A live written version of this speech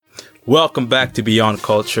Welcome back to Beyond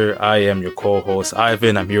Culture. I am your co-host,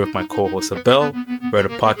 Ivan. I'm here with my co-host, Abel. We're at a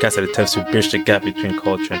podcast that attempts to bridge the gap between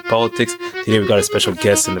culture and politics. Today we got a special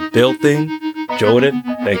guest in the building, Jothan.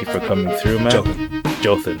 Thank you for coming through, man.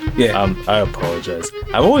 Jothan. Yeah. I apologize.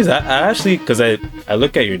 I actually, because I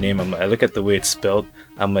look at your name, I look at the way it's spelled,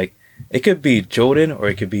 I'm like, it could be Jothan or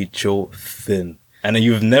it could be Jothan. And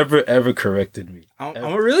you've never, ever corrected me. I'm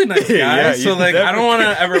a really nice guy, Yeah, so like I don't want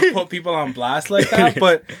to ever put people on blast like that.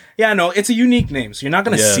 But yeah, no, it's a unique name, so you're not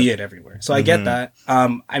gonna see it everywhere. So I get that.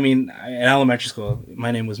 I mean, in elementary school,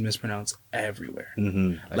 my name was mispronounced everywhere,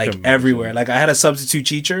 like everywhere. Like I had a substitute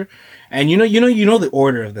teacher, and you know the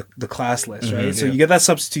order of the class list, right? So you get that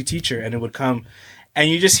substitute teacher, and it would come, and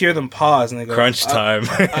you just hear them pause, and they go, crunch time.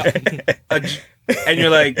 And you're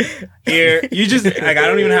like, here, you just, like, I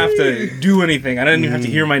don't even have to do anything. I don't even have to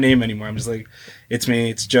hear my name anymore. I'm just like, it's me,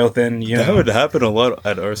 it's Jothan. That would happen a lot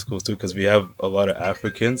at our school too, because we have a lot of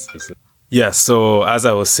Africans. Yeah, so as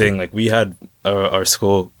I was saying, like, we had our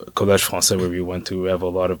school, Collège Français, where we went to, we have a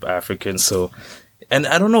lot of Africans. So, and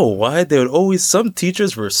I don't know why they would always, some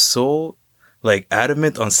teachers were so, like,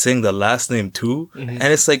 adamant on saying the last name too. And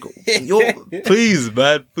it's like, yo, please,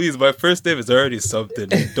 man, please, my first name is already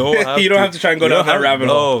something. You don't have to try and go down that rabbit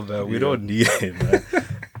hole. No, man, we don't need it, man.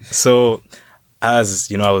 So,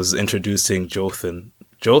 as, you know, I was introducing Jothan.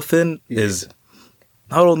 Jothan is,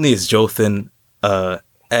 not only is Jothan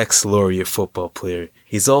ex-Laurier football player,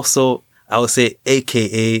 he's also, I would say,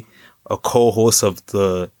 AKA a co-host of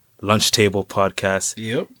the Lunch Table podcast.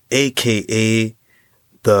 Yep. AKA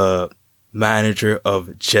the manager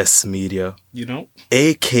of Jess Media,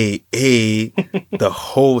 aka the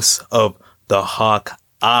host of the Hawk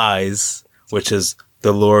Eyes, which is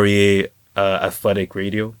the Laurier athletic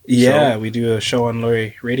radio show. We we do a show on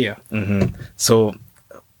Laurier Radio. So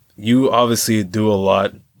you obviously do a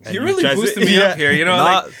lot. You're really boosting me up here,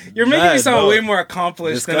 you're making me sound way more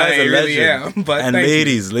accomplished than I really am. But and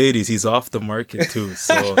ladies, he's off the market too.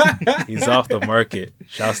 So he's off the market.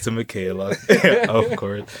 Shouts to Michaela, of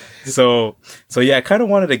course. So yeah, I kind of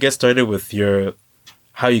wanted to get started with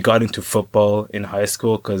how you got into football in high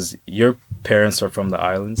school, because your parents are from the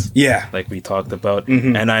islands. Yeah, like we talked about,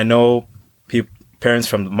 and I know moms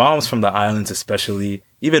from the islands, especially.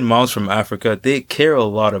 Even moms from Africa, they care a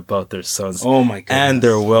lot about their sons. Oh my goodness. And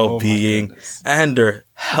their well-being and their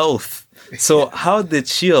health. So how did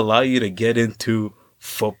she allow you to get into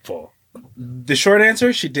football? The short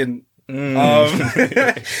answer, she didn't.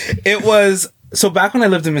 It was, so back when I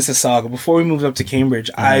lived in Mississauga, before we moved up to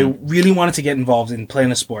Cambridge, I really wanted to get involved in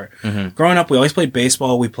playing a sport. Growing up, we always played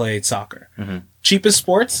baseball, we played soccer. Cheapest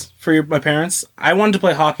sports for my parents. I wanted to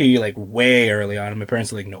play hockey like way early on, and my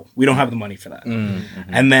parents were like, no, we don't have the money for that.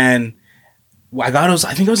 And then I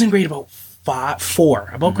think I was in grade about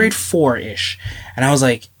grade 4-ish. And I was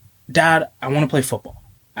like, Dad, I want to play football.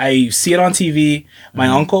 I see it on TV. My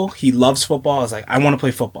uncle, he loves football. I was like, I want to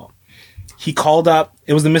play football. He called up,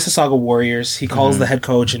 it was the Mississauga Warriors. He calls the head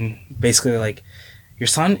coach and basically like, your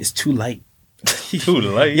son is too light. Too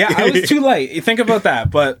light? Yeah, I was too light. You think about that.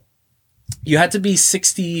 But you had to be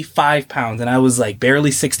 65 pounds. And I was like barely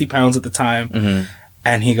 60 pounds at the time.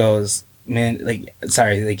 And he goes, man, like,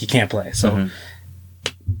 sorry, like you can't play. So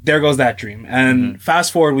there goes that dream. And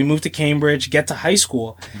fast forward, we moved to Cambridge, get to high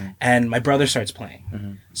school, and my brother starts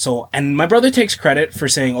playing. So, and my brother takes credit for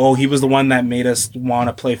saying, oh, he was the one that made us want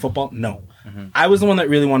to play football. No. I was the one that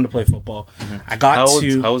really wanted to play football. I got how old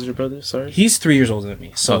was your brother? Sorry? He's 3 years older than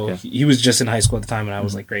me. So he was just in high school at the time, and I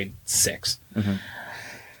was like grade 6.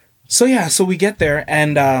 So yeah, so we get there,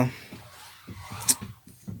 and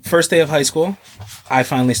first day of high school, I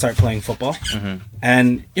finally start playing football.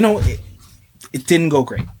 And, it didn't go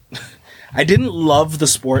great. I didn't love the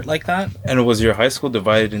sport like that. And was your high school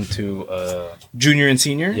divided into junior and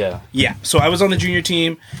senior? Yeah. So I was on the junior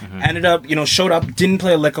team, ended up, showed up, didn't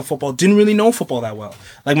play a lick of football, didn't really know football that well.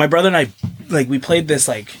 Like my brother and I, like we played this,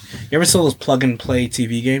 like, you ever saw those plug and play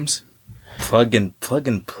TV games? Plug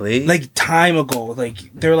and play? Like time ago.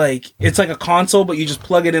 Like they're like, it's like a console, but you just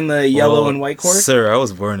plug it in the yellow and white cord. Sir, I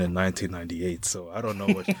was born in 1998, so I don't know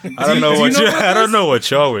what I don't know what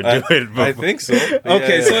y'all were doing. I think so.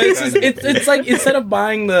 Okay, so it's like instead of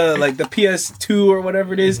buying the PS2 or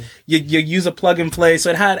whatever it is, you use a plug and play. So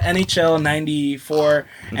it had NHL 94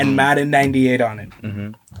 and Madden 98 on it.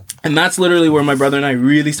 And that's literally where my brother and I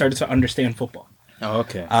really started to understand football. Oh,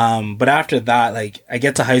 okay. But after that, like, I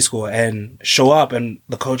get to high school and show up, and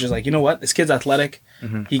the coach is like, you know what? This kid's athletic.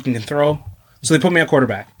 He can throw. So they put me at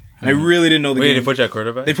quarterback. And I really didn't know the game. They put you at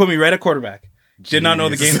quarterback? They put me right at quarterback. Did not know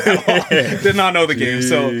the game at all. Did not know the game.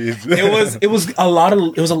 So it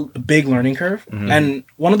was a big learning curve. And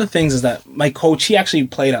one of the things is that my coach, he actually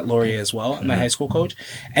played at Laurier as well, my high school coach.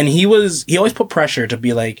 And he always put pressure to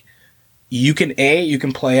be like, you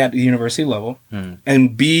can play at the university level,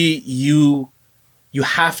 and B, you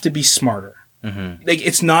have to be smarter. Like,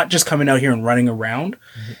 it's not just coming out here and running around.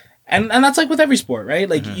 And that's like with every sport, right?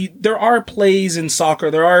 Like there are plays in soccer.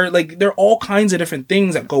 There are all kinds of different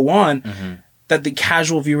things that go on that the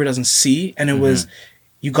casual viewer doesn't see. And it was,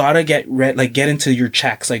 you gotta get into your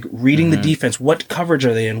checks, like reading the defense. What coverage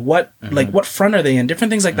are they in? What what front are they in? Different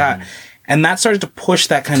things like that. And that started to push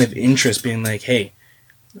that kind of interest, being like, hey,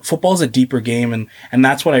 football is a deeper game, and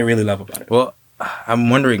that's what I really love about it. Well, I'm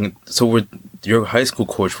wondering, so with your high school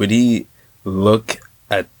coach, would he look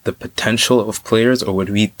at the potential of players, or would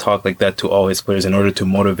we talk like that to all his players in order to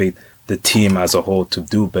motivate the team as a whole to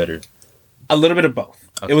do better? A little bit of both.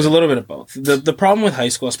 Okay. It was a little bit of both. The problem with high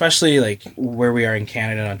school, especially like where we are in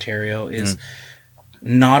Canada and Ontario, is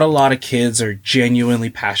not a lot of kids are genuinely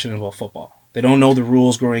passionate about football. They don't know the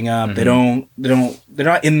rules growing up. They're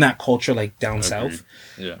not in that culture like down south.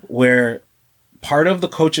 Yeah. Where part of the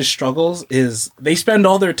coach's struggles is they spend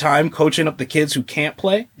all their time coaching up the kids who can't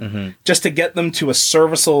play just to get them to a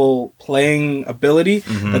serviceable playing ability,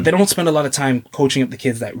 but they don't spend a lot of time coaching up the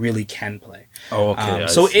kids that really can play. Oh, okay.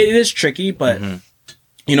 So it is tricky, but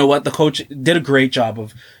you know what? The coach did a great job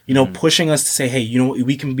of, pushing us to say, hey,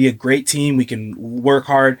 we can be a great team. We can work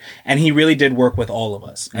hard. And he really did work with all of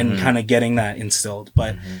us and kind of getting that instilled.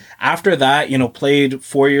 But after that, played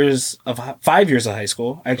 5 years of high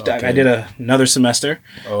school. I did another semester.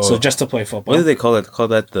 Oh. So just to play football. What do they call it? Call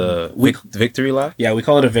that the victory lap? Yeah, we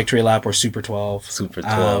call it a victory lap or Super 12. Super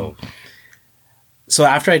 12. So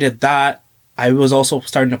after I did that, I was also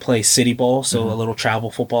starting to play city ball, so a little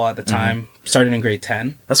travel football at the time, started in grade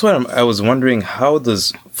 10. That's what I was wondering, how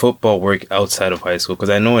does football work outside of high school?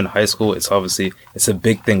 Because I know in high school, it's a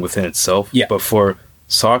big thing within itself. Yeah. But for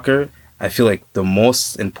soccer, I feel like the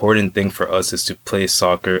most important thing for us is to play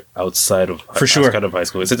soccer outside of high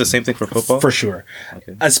school. Is it the same thing for football? For sure.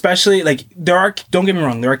 Okay. Especially, don't get me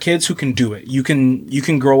wrong, there are kids who can do it. You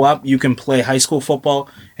can grow up, you can play high school football,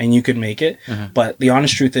 and you can make it. But the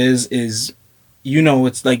honest truth is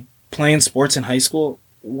it's like playing sports in high school.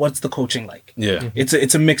 What's the coaching like? Yeah,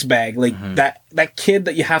 it's a mixed bag. Like that kid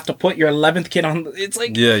that you have to put your 11th kid on. It's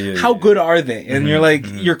like, how good are they? And you're like,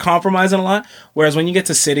 you're compromising a lot. Whereas when you get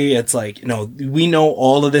to city, it's like, we know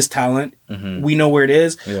all of this talent. We know where it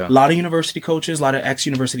is. Yeah. A lot of university coaches, a lot of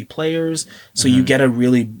ex-university players. So you get a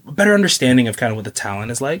really better understanding of kind of what the talent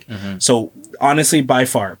is like. So honestly, by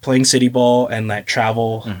far, playing city ball and that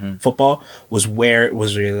travel football was where it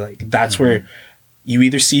was really like, that's where you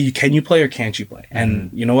either see, can you play or can't you play?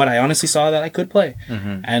 And you know what? I honestly saw that I could play.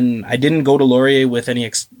 And I didn't go to Laurier with any,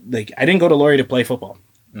 I didn't go to Laurier to play football.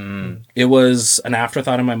 It was an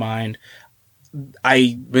afterthought in my mind.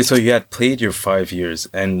 So you had played your 5 years,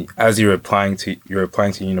 and as you were applying to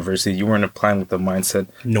university, you weren't applying with the mindset,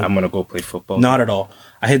 nope, I'm going to go play football? Not at all.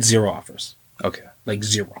 I had 0 offers. Okay. Like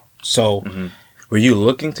 0. So... Were you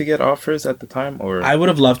looking to get offers at the time, or? I would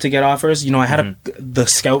have loved to get offers. I had the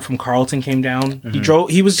scout from Carleton came down.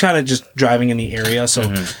 He was kind of just driving in the area.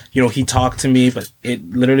 So, he talked to me, but it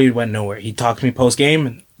literally went nowhere. He talked to me post game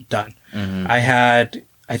and done. I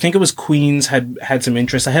think it was Queens had some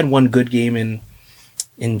interest. I had one good game in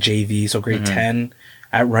JV, so grade 10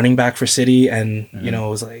 at running back for City. And, it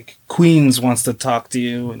was like, Queens wants to talk to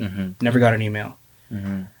you, and never got an email.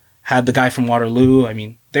 Had the guy from Waterloo. I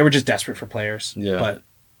mean, they were just desperate for players. Yeah. But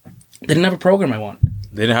they didn't have a program I wanted.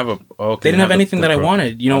 They didn't have they didn't have anything that I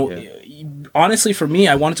wanted. Honestly, for me,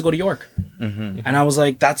 I wanted to go to York. And I was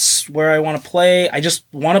like, that's where I want to play. I just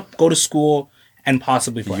want to go to school and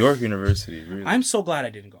possibly play. York University, really? I'm so glad I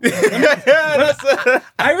didn't go.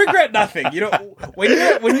 I regret nothing.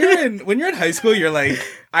 When you're in high school, you're like,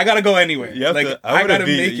 I gotta go anyway. I gotta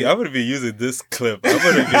make it. I'm gonna be using this clip.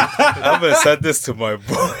 I'm gonna send this to my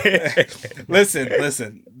boy.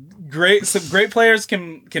 Listen. Some great players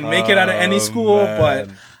can make it out of any school, but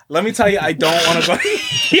let me tell you, I don't want to go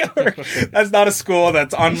to York. That's not a school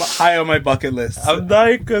that's high on my bucket list. I'm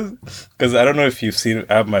dying because I don't know if you've seen.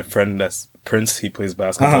 I have my friend that's Prince. He plays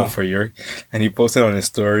basketball for York, and he posted on his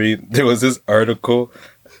story. There was this article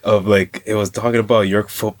of it was talking about York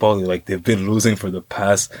football. They've been losing for the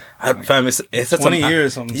past, it's 20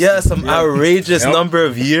 years. Some outrageous number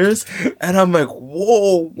of years. And I'm like,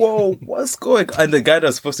 whoa, what's going on? And the guy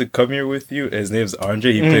that's supposed to come here with you, his name's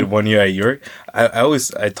Andre. He played 1 year at York.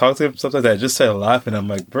 I talk to him sometimes. I just started laughing. I'm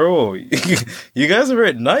like, bro, you guys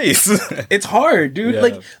are nice. It's hard,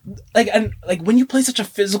 dude. Yeah. When you play such a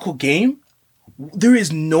physical game, there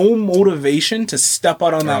is no motivation to step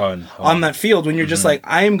out on that field when you're just like,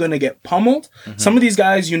 I am going to get pummeled. Some of these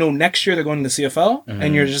guys, next year they're going to the CFL,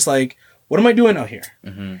 and you're just like, what am I doing out here?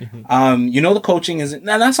 The coaching isn't.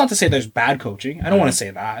 Now, that's not to say there's bad coaching. I don't want to say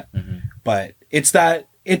that, but it's that.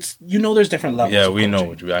 There's different levels. Yeah, we know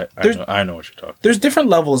what I know what you're talking. There's different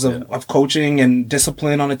levels of coaching and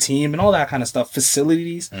discipline on a team and all that kind of stuff.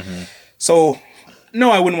 Facilities. So,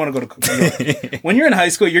 no, I wouldn't want to go to New York. When you're in high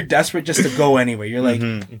school, you're desperate just to go anywhere. You're like,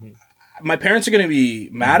 my parents are going to be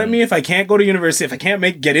mad at me if I can't go to university, if I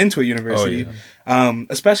can't get into a university.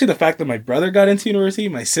 Especially the fact that my brother got into university,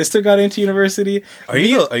 my sister got into university. Are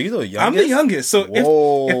you the youngest? I'm the youngest. So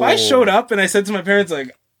if I showed up and I said to my parents,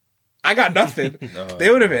 like, I got nothing, they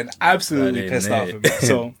would have been absolutely pissed off at me.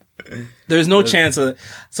 So there's no chance of it.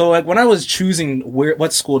 So like when I was choosing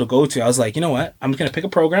what school to go to, I was like, you know what? I'm going to pick a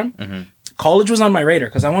program. College was on my radar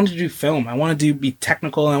because I wanted to do film. I wanted to be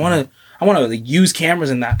technical, and I want to like, use cameras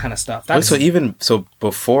and that kind of stuff. So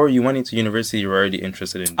before you went into university, you were already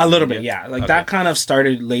interested in a little bit, yeah. Like that kind of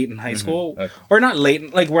started late in high school, or not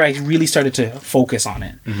late, like where I really started to focus on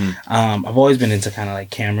it. I've always been into kind of like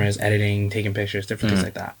cameras, editing, taking pictures, different things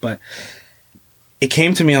like that. But it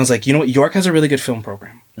came to me, I was like, you know what, York has a really good film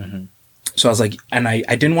program. So I was like, and I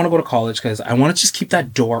didn't want to go to college because I want to just keep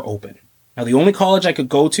that door open. Now the only college I could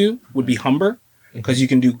go to would be Humber, because you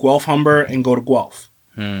can do Guelph Humber and go to Guelph.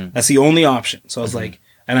 That's the only option. So I was like,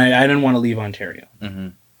 and I didn't want to leave Ontario.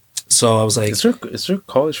 So I was like, is there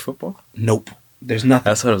college football? Nope. There's nothing.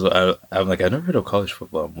 That's what I'm like, I've never heard of college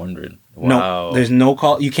football. I'm wondering. Wow. No, there's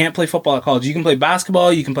no you can't play football at college. You can play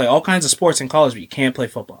basketball, you can play all kinds of sports in college, but you can't play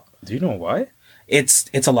football. Do you know why? It's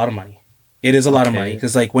a lot of money. It is a lot of money,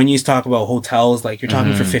 because like when you talk about hotels, like you're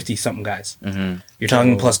talking for 50 something guys. You're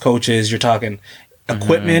talking plus coaches, you're talking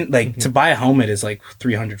equipment, like to buy a helmet is like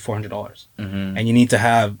 $300-$400. And you need to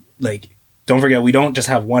have, like, don't forget, we don't just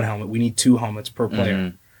have one helmet, we need 2 helmets per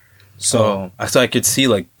player. So I could see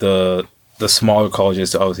like the smaller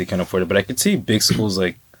colleges obviously can't afford it, but I could see big schools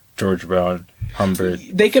like George Brown, Humber,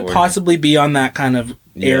 they could possibly be on that kind of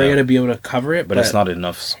area to be able to cover it, but it's not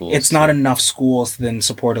enough schools. It's not enough schools to then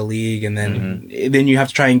support a league, and then you have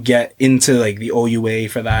to try and get into like the OUA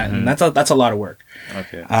for that, and that's a lot of work.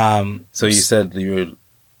 Okay. So you said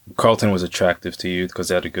Carleton was attractive to you because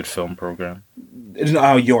they had a good film program.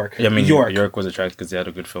 York. Yeah, I mean, York was attractive because they had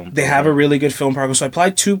a good film program. They have a really good film program. So I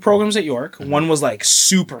applied 2 programs at York. One was like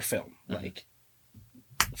super film, like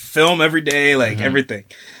film every day, like everything.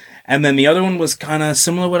 And then the other one was kind of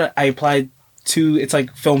similar. What I applied to, it's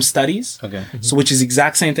like film studies. Okay. So which is the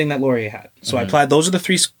exact same thing that Laurier had. So I applied. Those are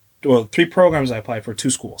the 3 programs I applied for 2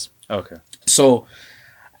 schools. Okay. So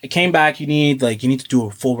I came back. You need to do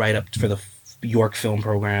a full write up for the York film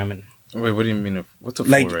program. And wait, what do you mean? What's a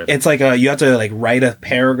full write-up? It's like you have to like write a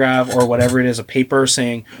paragraph or whatever it is, a paper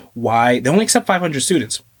saying why they only accept 500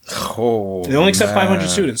 students. They only accept 500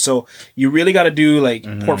 students, so you really got to do like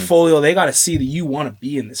portfolio. They got to see that you want to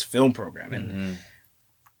be in this film program, and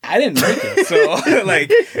I didn't make it, so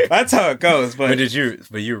like that's how it goes. But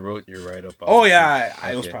you wrote your write up? Oh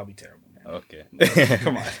yeah, it was probably terrible. Man. Okay,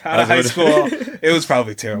 come on, out of high school, it was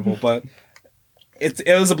probably terrible, but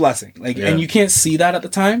it was a blessing. Like, and you can't see that at the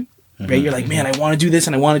time, right? You're like, man, I want to do this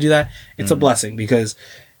and I want to do that. It's a blessing because.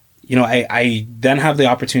 I then have the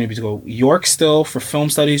opportunity to go York still for film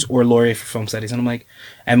studies or Laurier for film studies. And I'm like,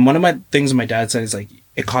 and one of my things my dad said is like,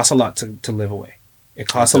 it costs a lot to live away. It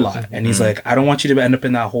costs a lot. And he's like, I don't want you to end up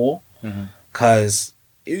in that hole because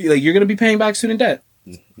like you're going to be paying back student debt.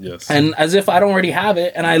 Yes. And as if I don't already have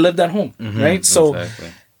it and I lived at home. Right. So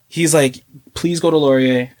he's like, please go to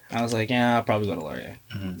Laurier. I was like, yeah, I'll probably go to Laurier.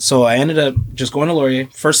 So I ended up just going to Laurier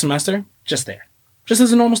first semester, just there, just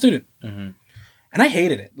as a normal student. And I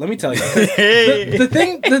hated it. Let me tell you. The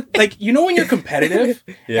thing that, like, when you're competitive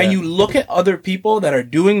and you look at other people that are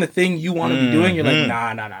doing the thing you want to be doing, you're like,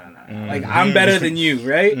 nah. Like, I'm better than you,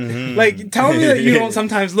 right? Like, tell me that you don't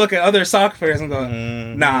sometimes look at other soccer players and go,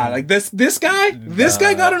 nah, like this guy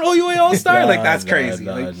got an OUA All-Star? Like, that's crazy.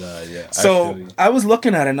 So I was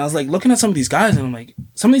looking at it and I was like, looking at some of these guys and I'm like,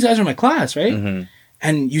 some of these guys are in my class, right?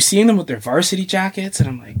 And you seeing them with their varsity jackets and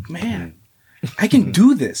I'm like, man. I can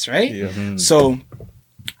do this, right? So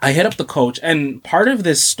I hit up the coach, and part of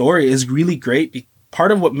this story is really great.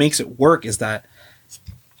 Part of what makes it work is that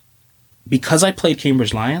because I played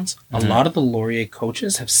Cambridge Lions, a lot of the Laurier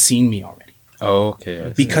coaches have seen me already. Oh,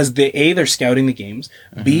 okay. Because they're scouting the games.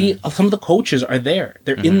 B, some of the coaches are there.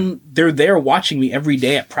 They're there watching me every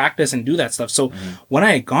day at practice and do that stuff. So when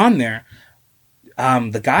I had gone there,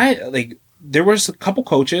 the guy, like, there was a couple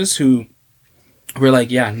coaches who were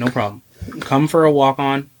like, yeah, no problem. Come for a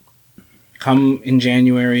walk-on. Come in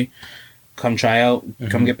January. come try out,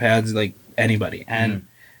 come get pads, like anybody. And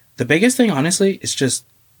the biggest thing, honestly, is just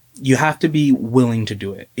you have to be willing to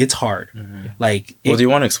do it. It's hard. Like, do you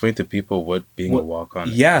want to explain to people what being a walk-on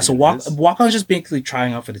is? Yeah, so walk-on is just basically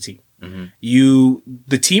trying out for the team.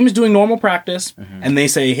 The team is doing normal practice, and they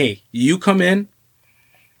say, hey, you come in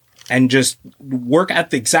and just work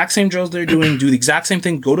at the exact same drills they're doing, do the exact same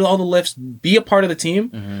thing, go to all the lifts, be a part of the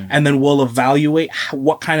team, and then we'll evaluate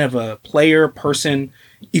what kind of a player, person,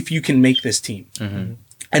 if you can make this team.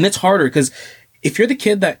 And it's harder because if you're the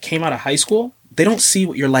kid that came out of high school, they don't see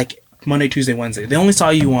what you're like Monday, Tuesday, Wednesday. They only saw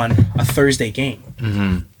you on a Thursday game.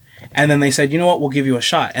 And then they said, you know what, we'll give you a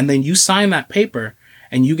shot. And then you sign that paper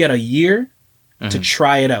and you get a year to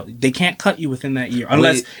try it out. They can't cut you within that year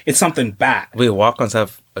unless it's something bad. Wait, walk-ons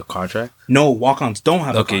have a contract? No, walk-ons don't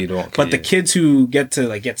have a contract. You don't. Okay, but the kids who get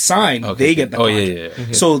to get signed, they get the contract.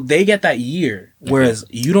 Yeah. So they get that year, whereas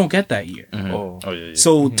you don't get that year.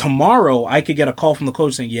 So tomorrow I could get a call from the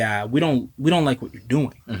coach saying, yeah, we don't like what you're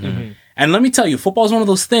doing. And let me tell you, football is one of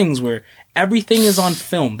those things where everything is on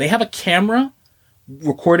film. They have a camera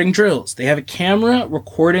recording drills. They have a camera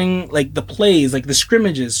recording like the plays, like the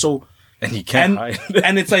scrimmages. So and you can't hide.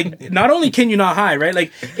 And it's like, not only can you not hide, right?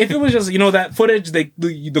 Like if it was just, that footage,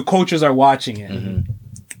 the coaches are watching it.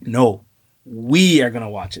 No, we are going to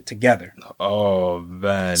watch it together. Oh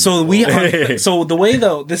man. So this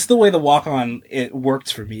is the way the walk on it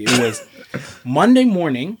worked for me. It was Monday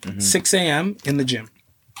morning, 6 a.m. in the gym.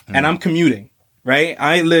 And I'm commuting, right?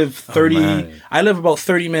 I live about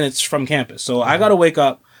 30 minutes from campus. So I got to wake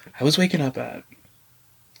up. I was waking up at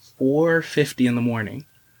 4:50 in the morning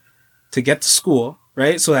to get to school,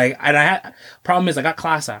 right? So problem is I got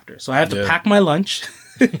class after. So I have to pack my lunch.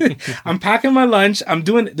 I'm packing my lunch.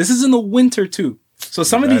 This is in the winter too. So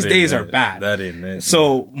some of these days are bad. That ain't it.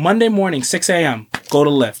 So Monday morning, 6 a.m., go to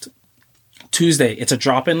lift. Tuesday, it's a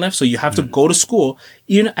drop-in lift, so you have to go to school.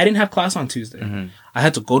 Even I didn't have class on Tuesday. I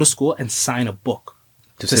had to go to school and sign a book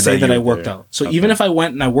to say that I worked out. So even if I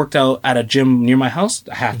went and I worked out at a gym near my house,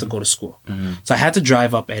 I have to go to school. So I had to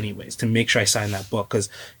drive up anyways to make sure I signed that book. Because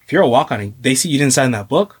if you're a walk-on and they see you didn't sign that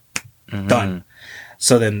book, done.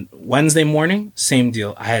 So then Wednesday morning, same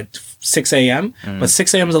deal. I had 6 a.m., but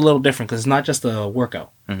 6 a.m. is a little different because it's not just a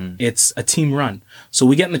workout. It's a team run. So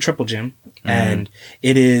we get in the triple gym and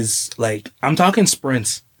it is like, I'm talking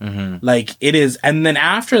sprints. Like it is. And then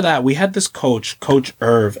after that, we had this Coach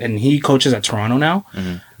Irv, and he coaches at Toronto now.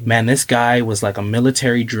 Man, this guy was like a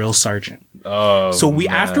military drill sergeant.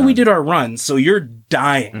 After we did our run, so you're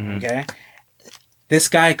dying, okay? This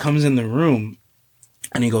guy comes in the room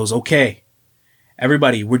and he goes, okay,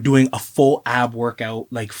 everybody, we're doing a full ab workout,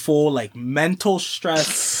 like full, like mental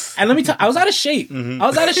stress. And let me tell you, I was out of shape.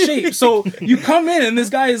 So you come in and this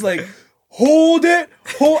guy is like, hold it.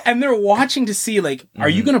 And they're watching to see, like, are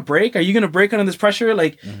you going to break? Are you going to break under this pressure?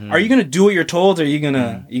 Like, are you going to do what you're told? Or are you going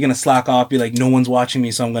to slack off? Be like, no one's watching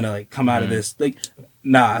me, so I'm going to like come out of this. Like,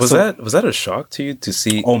 nah. Was that a shock to you to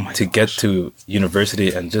see, get to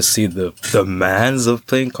university and just see the demands of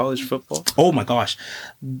playing college football? Oh my gosh.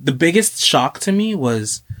 The biggest shock to me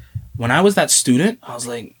was when I was that student, I was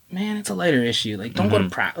like, man, it's a lighter issue. Like, don't go to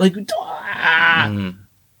practice. Like,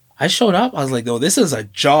 I showed up. I was like, oh, this is a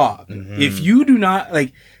job. If you do not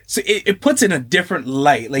like, so it puts in a different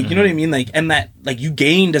light. Like, you know what I mean? Like, and that, like, you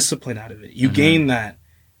gain discipline out of it. You gain that.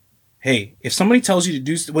 Hey, if somebody tells you to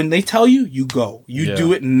do, when they tell you, you go. You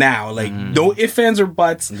do it now. Like, no ifs, ands, or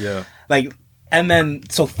buts. Yeah. Like, and then,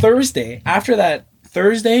 so Thursday, after that,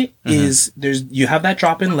 Thursday is, you have that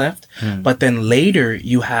drop-in lift, but then later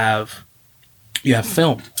you have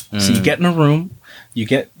film. So you get in a room,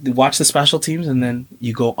 watch the special teams, and then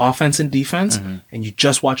you go offense and defense, and you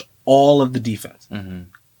just watch all of the defense.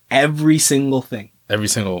 Every single thing. Every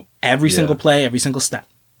single play, every single step.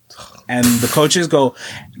 And the coaches go,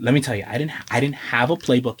 let me tell you, I didn't have a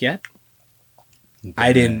playbook yet.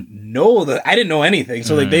 I didn't know anything.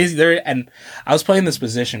 So like they're and I was playing this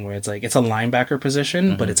position where it's like it's a linebacker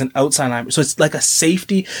position, but it's an outside linebacker. So it's like a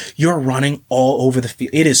safety. You're running all over the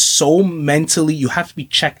field. It is so mentally, you have to be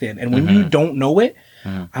checked in. And when you don't know it,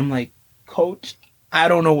 I'm like, Coach, I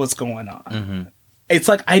don't know what's going on. It's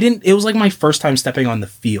like it was like my first time stepping on the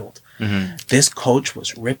field. This coach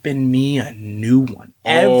was ripping me a new one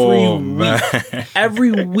every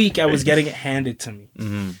week. I was getting it handed to me,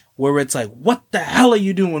 where it's like, "What the hell are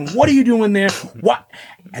you doing? What are you doing there? What?"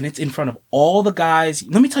 And it's in front of all the guys.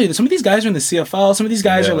 Let me tell you, some of these guys are in the CFL. Some of these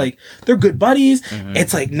guys are like, they're good buddies.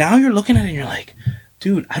 It's like now you're looking at it and you're like,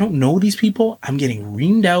 dude, I don't know these people. I'm getting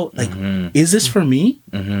reamed out. Like, is this for me?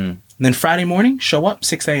 And then Friday morning, show up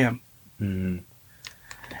 6 a.m.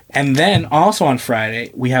 And then also on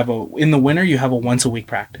Friday, in the winter, you have a once a week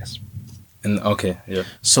practice. And okay, yeah.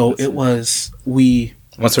 So it was we.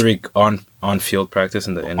 Once a week on field practice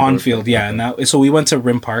in the indoor on field, yeah. And that, so we went to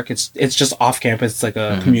Rim Park. It's just off campus. It's like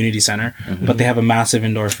a community center, but they have a massive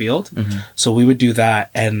indoor field. So we would do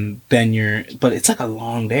that, and then but it's like a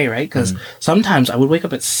long day, right? Because sometimes I would wake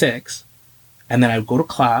up at 6, and then I would go to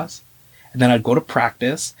class, and then I'd go to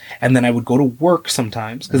practice, and then I would go to work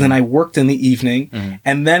sometimes, because then I worked in the evening,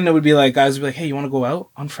 and then it would be like, guys would be like, hey, you want to go out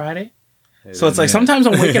on Friday? So it's like sometimes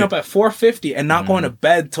I'm waking up at 4:50 and not going to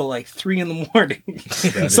bed till like 3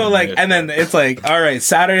 a.m. So like, and then it's like, all right,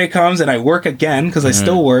 Saturday comes and I work again because I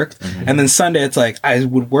still worked, and then Sunday it's like I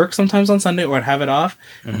would work sometimes on Sunday or I'd have it off,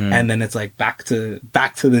 and then it's like back to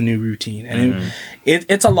the new routine, and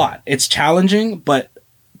it's a lot. It's challenging, but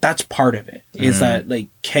that's part of it. Is that like,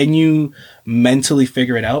 can you mentally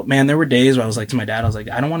figure it out? Man, there were days where I was like to my dad, I was like,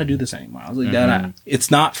 I don't want to do this anymore. I was like, Dad, it's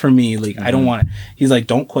not for me. Like, I don't want it. He's like,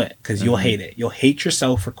 don't quit, because you'll hate it. You'll hate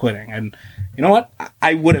yourself for quitting. And you know what?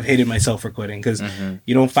 I would have hated myself for quitting, because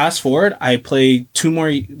fast forward, I played 2 more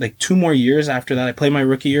years after that. I played my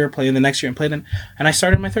rookie year, played the next year, and played and I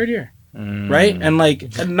started my 3rd year. Right? And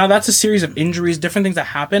like, now that's a series of injuries, different things that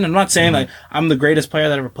happen. I'm not saying like I'm the greatest player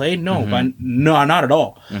that ever played. No, but no, not at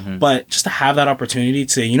all. But just to have that opportunity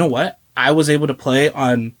to say, you know what? I was able to play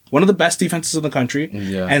on one of the best defenses in the country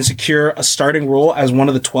and secure a starting role as one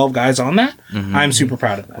of the 12 guys on that. I'm super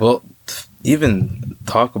proud of that. Well, even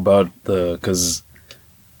talk about because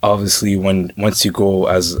obviously once you go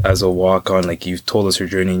as a walk-on, like you've told us your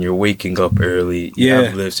journey, and you're waking up early, you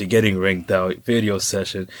have lifts, you're getting ranked out, video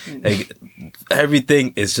session, like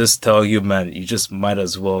everything is just telling you, man, you just might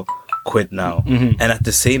as well quit now. And at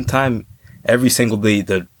the same time, every single day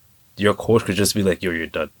that your coach could just be like, yo, you're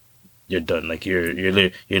done, like you're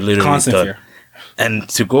literally constant done fear. And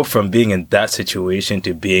to go from being in that situation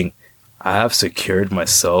to being, I have secured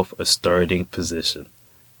myself a starting position,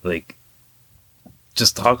 like,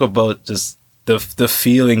 just talk about just the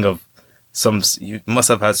feeling of you must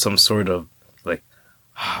have had some sort of like,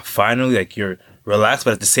 finally, like you're relaxed,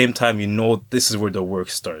 but at the same time, this is where the work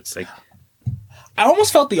starts. Like, I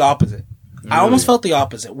almost felt the opposite. Really? I almost felt the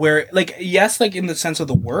opposite, where like, yes, like in the sense of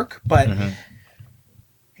the work, but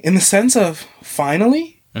in the sense of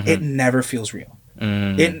finally, it never feels real.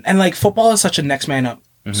 And like, football is such a next man up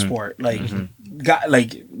sport. Like,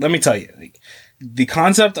 let me tell you, like, the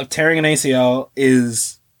concept of tearing an ACL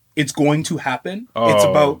it's going to happen. It's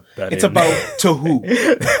about to who?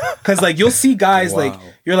 Because like, you'll see guys like,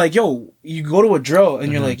 you're like, yo, you go to a drill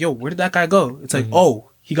and you're like, yo, where did that guy go? It's like, oh,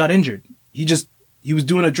 he got injured. He was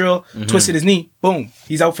doing a drill, twisted his knee, boom,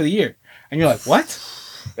 he's out for the year. And you're like, what?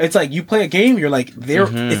 It's like, you play a game, you're like,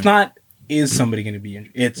 it's not, is somebody going to be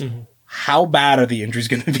injured? It's how bad are the injuries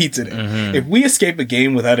going to be today? If we escape a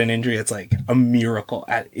game without an injury, it's like a miracle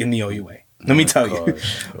in the OUA. Let me tell you.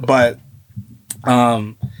 But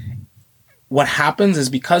what happens is,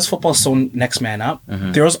 because football's so next man up,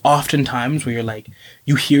 there's often times where you're like,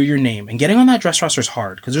 you hear your name, and getting on that dress roster is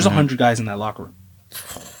hard, because there's 100 guys in that locker room.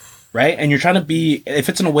 Right? And you're trying to be, if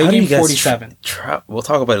it's an away game, 47. We'll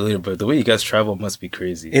talk about it later, but the way you guys travel must be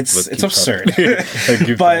crazy. It's absurd.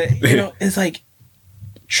 But, it's like,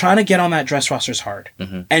 trying to get on that dress roster is hard.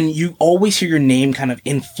 And you always hear your name kind of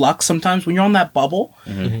in flux sometimes. When you're on that bubble,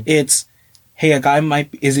 it's, hey, a guy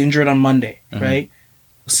is injured on Monday, right?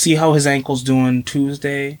 See how his ankle's doing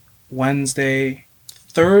Tuesday, Wednesday,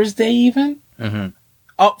 Thursday even.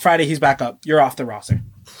 Oh, Friday, he's back up. You're off the roster.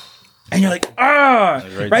 And you're like,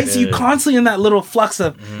 right? So you constantly in that little flux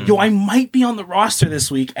of, yo, I might be on the roster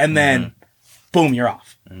this week. And then, boom, you're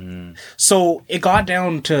off. So it got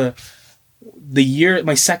down to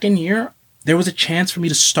my second year, there was a chance for me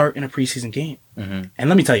to start in a preseason game. And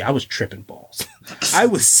let me tell you, I was tripping balls. I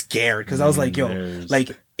was scared, because I was like, yo,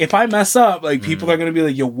 like, if I mess up, like, people are going to be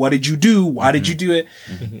like, yo, what did you do? Why did you do it?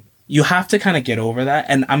 You have to kind of get over that.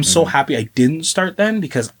 And I'm so happy I didn't start then,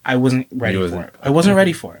 because I wasn't ready for it. I wasn't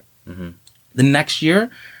ready for it. The next year,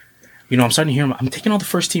 I'm starting to hear I'm taking all the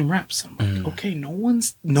first team reps. I'm like, okay, no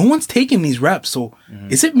one's taking these reps. So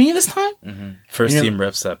is it me this time? First team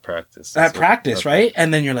reps at practice. Right?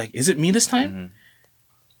 And then you're like, is it me this time?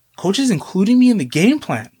 Coach is including me in the game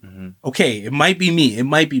plan. Okay, it might be me.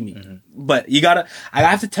 But I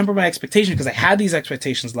have to temper my expectations, because I had these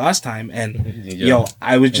expectations last time, and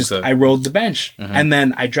I rode the bench. And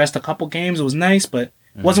then I dressed a couple games. It was nice, but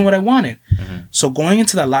it wasn't what I wanted. So going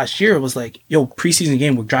into that last year, it was like, yo, preseason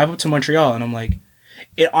game, we'll drive up to Montreal. And I'm like,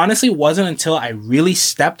 it honestly wasn't until I really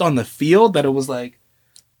stepped on the field that it was like,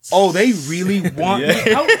 oh, they really want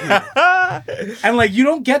me out here. And like, you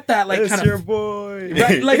don't get that, like, that's kind of your boy,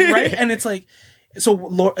 right? Like, right? And it's like, so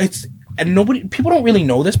people don't really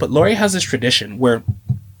know this, but Laurier has this tradition where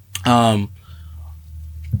That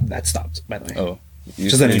stopped, by the way. Oh.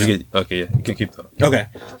 Okay, yeah, you can keep that. Okay.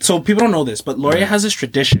 So people don't know this, but Laurier has this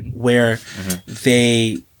tradition where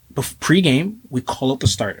pre-game, we call up the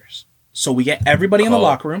starters. So we get everybody in the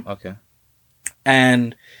locker room. Okay.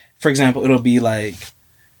 And, for example, it'll be like,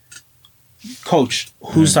 Coach,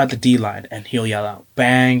 who's at the D line? And he'll yell out,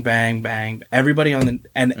 bang, bang, bang. Everybody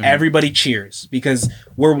everybody cheers because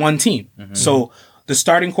we're one team. So the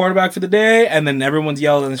starting quarterback for the day, and then everyone's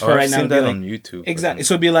yelling for right now. I've seen that on YouTube. Exactly.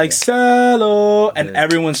 So it'd be like, Salo, and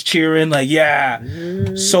everyone's cheering, like, yeah.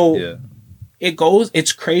 So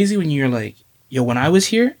it's crazy when you're like, yo, when I was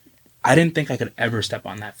here, I didn't think I could ever step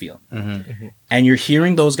on that field. And you're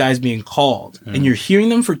hearing those guys being called, and you're hearing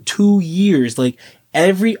them for 2 years, like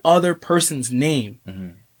every other person's name.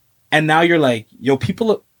 And now you're like, yo,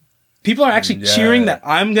 people are actually cheering that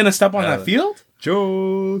I'm going to step on that field?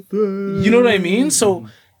 Jothan. You know what I mean? So,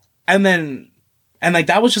 and like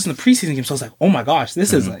that was just in the preseason game. So I was like, oh my gosh,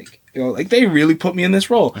 this is like, you know, like they really put me in this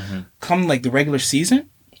role. Come like the regular season.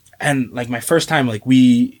 And like my first time, like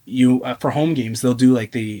for home games, they'll do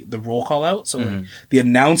like the roll call out. So like the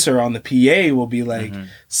announcer on the PA will be like,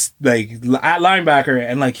 like at linebacker,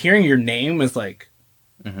 and like hearing your name is like,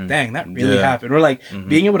 dang, that really happened. Or like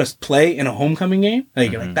being able to play in a homecoming game,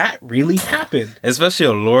 like that really happened. Especially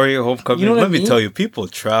a Laurier homecoming. You know what Let I mean? me tell you, people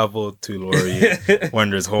travel to Laurier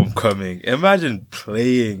when there's homecoming. Imagine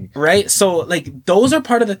playing. Right? So like those are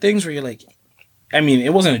part of the things where you're like, I mean,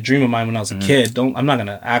 it wasn't a dream of mine when I was a kid. I'm not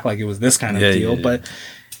gonna act like it was this kind of deal, but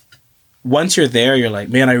once you're there, you're like,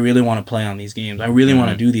 man, I really want to play on these games. I really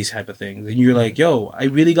want to do these type of things. And you're like, yo, I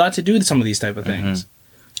really got to do some of these type of things.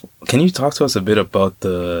 Can you talk to us a bit about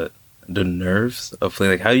the nerves of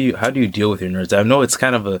playing? Like, how do you deal with your nerves? I know it's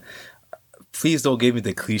kind of a. Please don't give me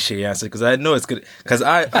the cliche answer because I know it's good. Because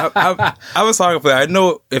I was talking about. I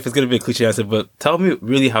know if it's gonna be a cliche answer, but tell me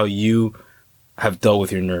really how you have dealt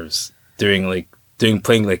with your nerves during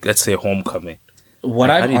playing, like, let's say homecoming.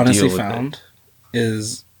 What I've honestly found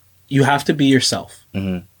is you have to be yourself.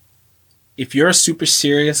 If you're a super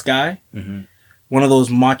serious guy, one of those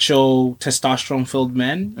macho testosterone filled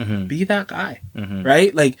men, be that guy,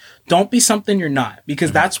 right? Like, don't be something you're not,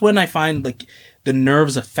 because that's when I find like the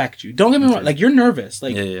nerves affect you. Don't get me wrong, like you're nervous.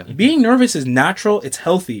 Like being nervous is natural. It's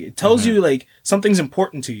healthy. It tells you like something's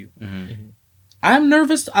important to you. I'm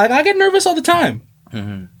nervous. I get nervous all the time.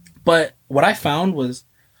 But what I found was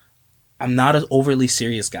I'm not an overly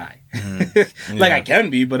serious guy. Like I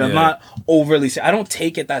can be, but I'm not overly serious. I don't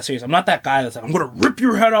take it that serious. I'm not that guy that's like, I'm going to rip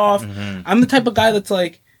your head off. I'm the type of guy that's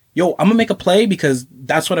like, yo, I'm going to make a play because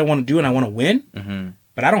that's what I want to do and I want to win.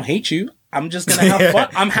 But I don't hate you. I'm just going to have fun.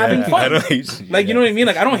 I'm having fun. I don't hate you. Like, you know what I mean?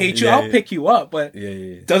 Like, I don't hate you. I'll pick you up, but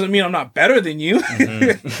doesn't mean I'm not better than you.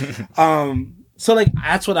 So, like,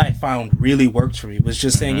 that's what I found really worked for me, was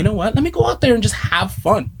just saying, you know what? Let me go out there and just have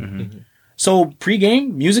fun. So,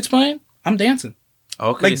 pre-game, music's playing, I'm dancing.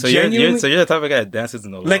 Okay, like, so you're the type of guy that dances in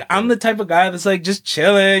the like, I'm the type of guy that's, like, just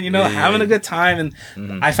chilling, you know, having a good time.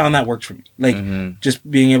 And I found that worked for me. Like, just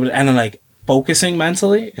being able to, and then, like, focusing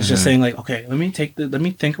mentally is just saying, like, okay, let me think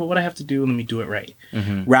about what I have to do and let me do it right.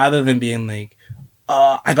 Rather than being like,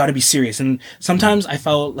 I gotta be serious. And sometimes I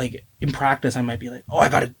felt like in practice I might be like, oh, I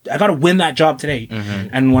gotta win that job today.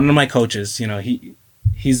 And one of my coaches, you know, he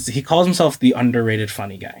calls himself the underrated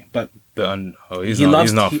funny guy, but he's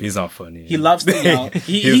not funny. He loves to yell.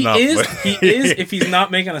 He is if he's not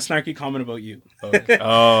making a snarky comment about you. Okay.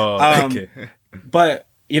 Okay. But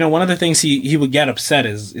you know, one of the things he would get upset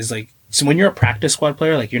is like, so when you're a practice squad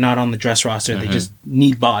player, like you're not on the dress roster, they just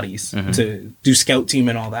need bodies to do scout team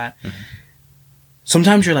and all that.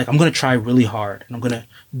 Sometimes you're like, I'm going to try really hard and I'm going to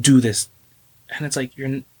do this. And it's like,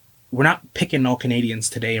 we're not picking all Canadians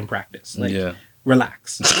today in practice. Like,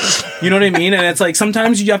 relax. You know what I mean? And it's like,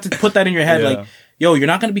 sometimes you have to put that in your head. Like, yo, you're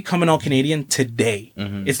not going to become an all Canadian today.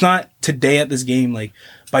 It's not today at this game. Like,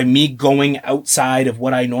 by me going outside of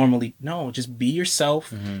what I normally, no, just be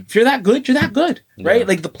yourself. If you're that good, you're that good, right?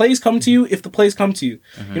 Like the plays come to you if the plays come to you.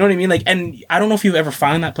 You know what I mean? Like, and I don't know if you've ever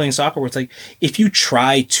found that playing soccer where it's like, if you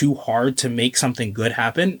try too hard to make something good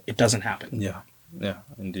happen, it doesn't happen. Yeah,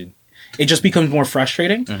 indeed. It just becomes more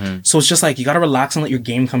frustrating. So it's just like, you got to relax and let your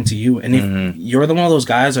game come to you. And if you're one of those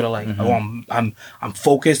guys that are like, oh, I'm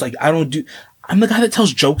focused. Like I'm the guy that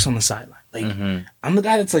tells jokes on the sideline. Like, I'm the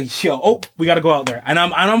guy that's like, yo, we got to go out there. And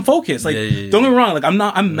I'm focused. Like, don't get me wrong. Like,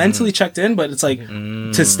 I'm mentally checked in, but it's like,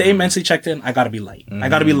 to stay mentally checked in, I got to be light. I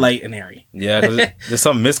got to be light and airy. Yeah, 'cause there's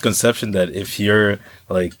some misconception that if you're,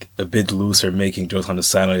 like, a bit loose or making jokes on the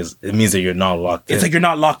sideline, it means that you're not locked in. It's like you're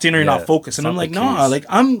not locked in or you're not focused. And I'm like, nah, like,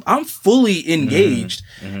 I'm fully engaged.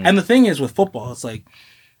 And the thing is with football, it's like,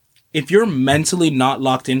 if you're mentally not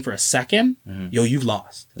locked in for a second, yo, you've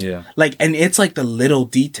lost. Yeah. Like, and it's like the little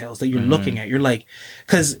details that you're looking at. You're like,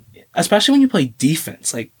 because especially when you play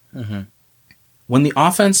defense, like when the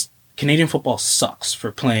offense, Canadian football sucks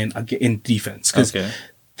for playing in defense because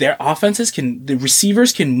their offenses the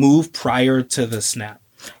receivers can move prior to the snap.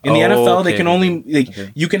 In the NFL, they can only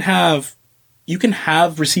you can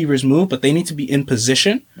have receivers move, but they need to be in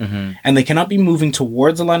position, and they cannot be moving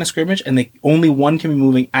towards the line of scrimmage, and only one can be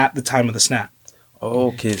moving at the time of the snap.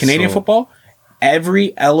 Okay. Canadian football,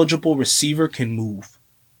 every eligible receiver can move.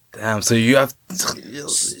 Damn. So you have.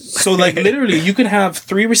 So like literally, you can have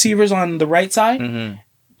 3 receivers on the right side.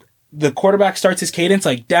 The quarterback starts his cadence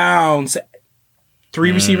like down.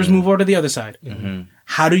 3 receivers move over to the other side.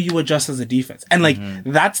 How do you adjust as a defense? And like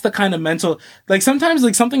that's the kind of mental, like sometimes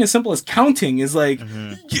like something as simple as counting is like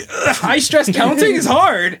high stress counting is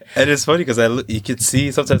hard. And it's funny because you could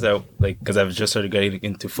see sometimes because I've just started getting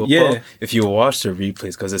into football. Yeah. If you watch the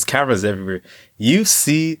replays, because there's cameras everywhere, you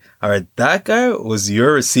see, all right, that guy was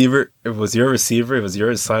your receiver. It was your receiver. It was your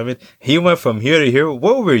assignment. He went from here to here.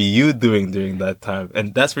 What were you doing during that time?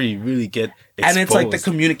 And that's where you really get exposed. And it's like the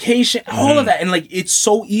communication, all of that, and like it's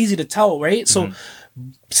so easy to tell, right? So.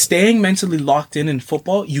 Staying mentally locked in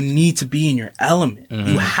football, you need to be in your element.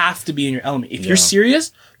 You have to be in your element. If you're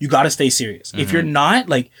serious, you got to stay serious. If you're not,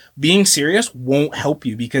 like, being serious won't help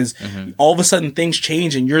you because all of a sudden things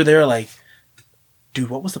change and you're there like, dude,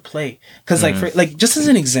 what was the play? Because like just as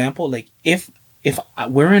an example, like if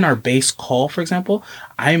we're in our base call, for example,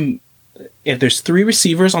 if there's 3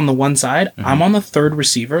 receivers on the one side, I'm on the 3rd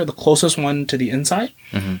receiver, the closest one to the inside.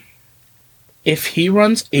 If he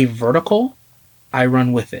runs a vertical, I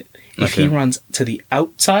run with it. If he runs to the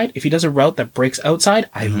outside, if he does a route that breaks outside,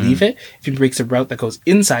 I leave it. If he breaks a route that goes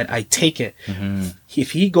inside, I take it.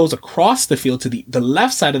 If he goes across the field to the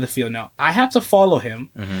left side of the field, now I have to follow him,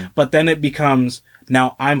 but then it becomes,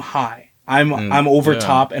 now I'm high. I'm over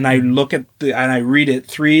top, and I look at and I read it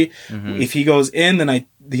 3. If he goes in, then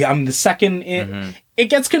I'm the second in. It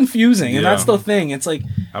gets confusing, and that's the thing. It's like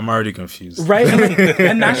I'm already confused, right?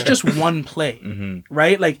 And that's just one play,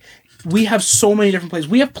 right? Like. We have so many different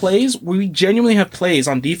plays. We genuinely have plays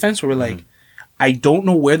on defense where we're like, I don't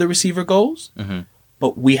know where the receiver goes,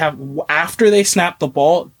 but we have, after they snap the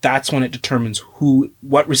ball, that's when it determines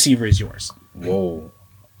what receiver is yours. Whoa.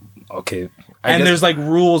 Okay. And there's like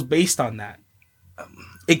rules based on that.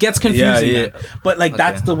 It gets confusing. Yeah. But like,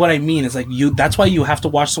 that's what I mean. It's like that's why you have to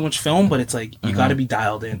watch so much film, but it's like, you got to be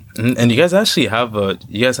dialed in. And you guys actually have a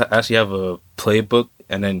playbook,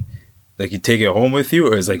 and then like you take it home with you,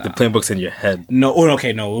 or is like the playbook's in your head? No.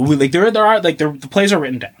 Okay. No. Like there are like the plays are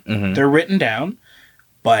written down. They're written down,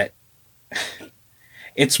 but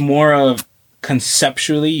it's more of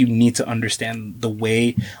conceptually you need to understand the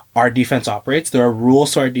way our defense operates. There are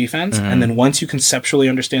rules to our defense, and then once you conceptually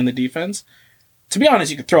understand the defense, to be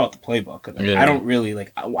honest, you could throw out the playbook. I don't really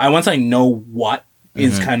like. Once I know what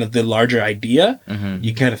is kind of the larger idea,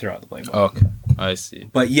 you kind of throw out the playbook. Okay, I see.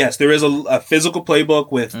 But yes, there is a physical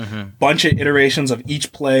playbook with bunch of iterations of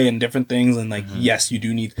each play and different things. And like, yes, you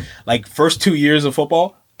do need, like, first 2 years of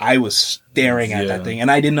football, I was staring at that thing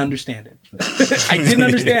and I didn't understand it. I didn't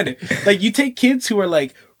understand it. Like, you take kids who are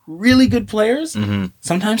like really good players.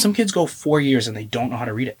 Sometimes some kids go 4 years and they don't know how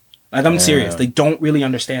to read it. Like, I'm serious. They don't really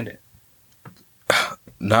understand it.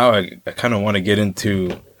 Now I kind of want to get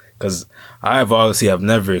into, because I've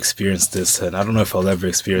never experienced this, and I don't know if I'll ever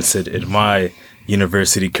experience it in my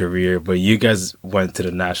university career, but you guys went to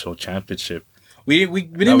the national championship. We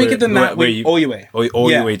didn't make it to OUA.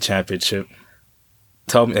 OUA championship.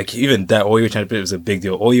 Tell me, like, even that OUA championship was a big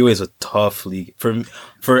deal. OUA is a tough league.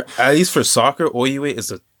 For at least for soccer, OUA is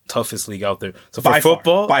the toughest league out there. So for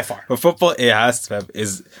football, by far. For football, it has to have,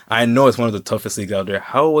 I know it's one of the toughest leagues out there.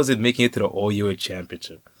 How was it making it to the OUA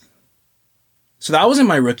championship? So that was in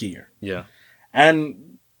my rookie year. Yeah.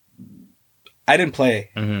 And I didn't play.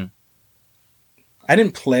 I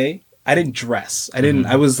didn't play. I didn't dress.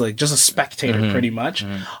 I was like just a spectator pretty much.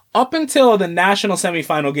 Up until the national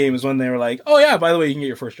semifinal game is when they were like, oh yeah, by the way, you can get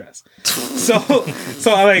your first dress. so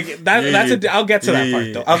I like that. I'll get to that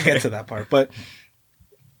part though. I'll get to that part. But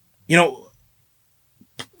you know,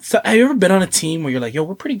 so have you ever been on a team where you're like, yo,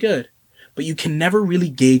 we're pretty good, but you can never really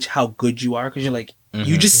gauge how good you are because you're like,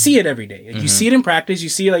 you just see it every day. Like, you see it in practice. You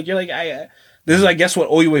see, like, you're like, this is, I guess, what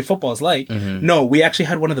OUA football is like. No, we actually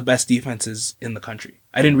had one of the best defenses in the country.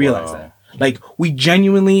 I didn't realize that. Like, we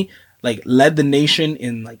genuinely, like, led the nation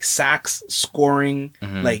in, like, sacks, scoring,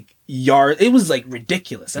 like, yards. It was, like,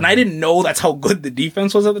 ridiculous. And I didn't know that's how good the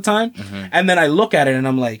defense was at the time. And then I look at it and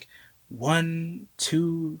I'm like, 1,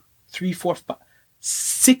 2, 3, 4, 5.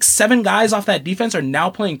 6, 7 guys off that defense are now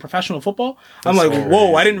playing professional football. I'm like,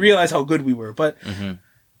 whoa, I didn't realize how good we were. But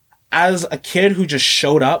as a kid who just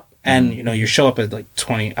showed up, and you know, you show up at like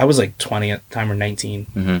 20, I was like 20 at the time or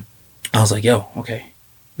 19. I was like, yo, okay,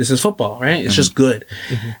 this is football, right? It's just good.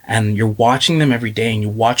 And you're watching them every day, and you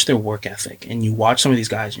watch their work ethic, and you watch some of these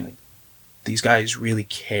guys, and you're like, these guys really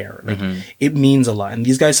care. Like, it means a lot. And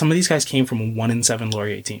these guys, some of these guys came from a 1-7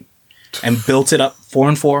 Laurier team and built it up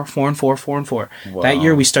 4-4, 4-4, 4-4. Wow. That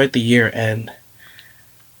year we start the year, and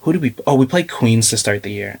who did we? Oh, we played Queens to start the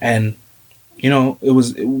year, and you know,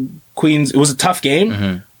 Queens. It was a tough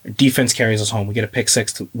game. Defense carries us home. We get a pick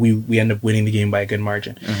 6. We end up winning the game by a good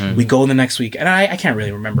margin. We go the next week, and I can't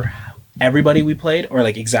really remember everybody we played or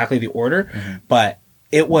like exactly the order, but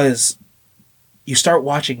it was. You start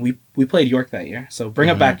watching. We played York that year, so bring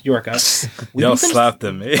it back York up. Y'all slapped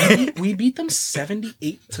them. We beat them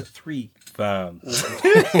 78-3. Fam.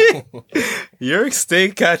 York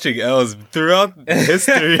stayed catching L's throughout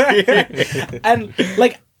history, and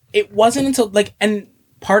like it wasn't until like, and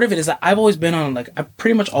part of it is that I've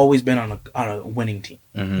pretty much always been on a winning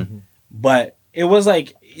team, but it was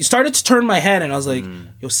like you started to turn my head, and I was like,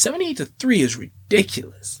 yo, 78-3 is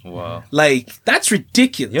ridiculous. Wow. Like, that's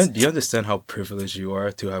ridiculous. Do you understand how privileged you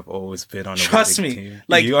are to have always been on a Trust winning me. team?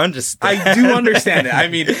 Like, you understand. I do understand it. I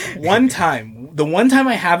mean, the one time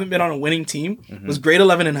I haven't been on a winning team was grade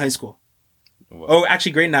 11 in high school. Wow. Oh,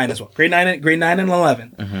 actually grade 9 as well. Grade 9 and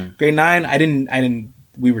 11. Grade 9,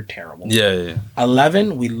 we were terrible. Yeah.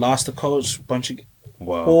 11, we lost the coach,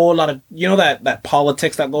 whole lot of, you know, that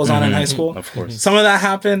politics that goes on in high school. Of course. Some of that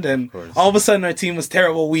happened, and all of a sudden our team was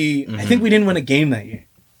terrible. I think we didn't win a game that year.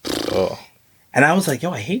 Oh. And I was like, yo,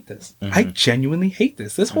 I hate this. I genuinely hate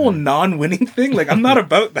this. This whole non-winning thing, like, I'm not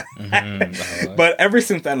about that. But ever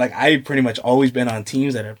since then, like, I pretty much always been on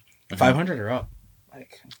teams that are 500 or up.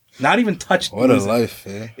 Like, not even touched. What losing. A life,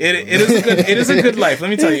 man. It is a good life. Let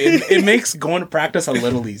me tell you, it makes going to practice a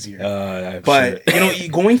little easier. But you know,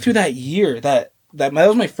 going through that year, that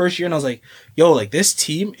was my first year, and I was like, yo, like, this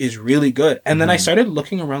team is really good. And then I started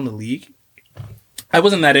looking around the league. I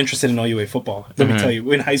wasn't that interested in OUA football. Let me tell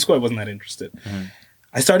you, in high school, I wasn't that interested.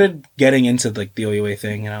 I started getting into like the OUA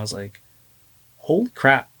thing, and I was like, holy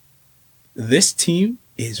crap, this team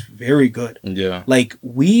is very good. Yeah. Like,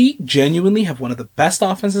 we genuinely have one of the best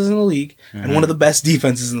offenses in the league and one of the best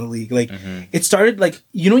defenses in the league. Like, it started, like,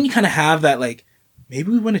 you know, when you kind of have that, like,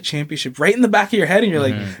 maybe we win a championship right in the back of your head, and you're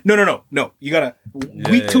like, no, you gotta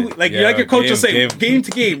week to week, like, you're like your coach will say, game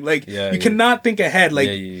to game, like, you cannot think ahead, like,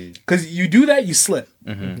 because you do that, you slip.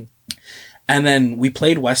 And then we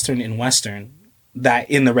played Western in Western that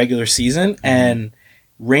in the regular season, and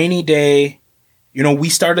rainy day, you know, we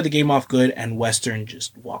started the game off good, and Western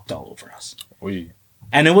just walked all over us.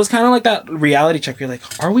 And it was kind of like that reality check. You're like,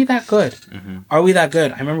 are we that good? Are we that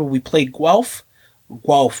good? I remember we played Guelph.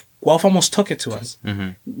 Guelph almost took it to us.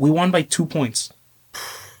 We won by 2 points.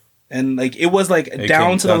 And like, it was like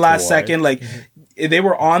down to the last second. Like, they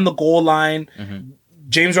were on the goal line.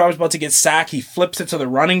 James Roberts about to get sacked. He flips it to the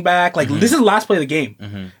running back. Like, this is the last play of the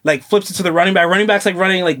game. Like, flips it to the running back. Running back's like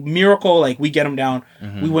running, like, miracle. Like, we get him down.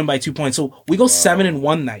 We win by 2 points. So we go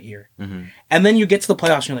 7-1 that year. And then you get to the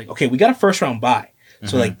playoffs, and you're like, okay, we got a first round bye.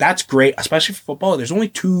 So like, that's great, especially for football. There's only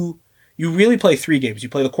 2. You really play 3 games. You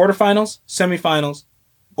play the quarterfinals, semifinals,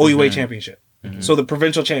 OUA championship. So the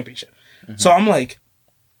provincial championship. So I'm like,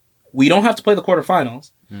 we don't have to play the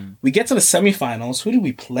quarterfinals. We get to the semifinals. Who did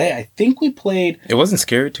we play? I think we played... It wasn't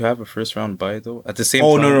scary to have a first round bye, though, at the same time.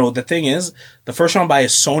 Oh, no. The thing is, the first round bye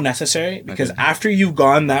is so necessary because after you've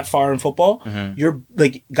gone that far in football, you're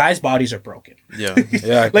like, guys' bodies are broken.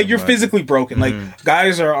 Yeah. Like, you're physically broken. Like,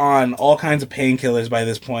 guys are on all kinds of painkillers by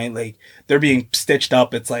this point. Like, they're being stitched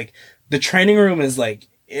up. It's like, the training room is like,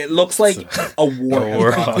 it looks like a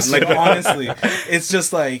war. Like, honestly, it's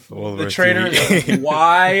just like the trainer is like,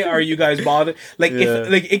 why are you guys bothered? Like, if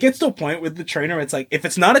like, it gets to a point with the trainer, it's like, if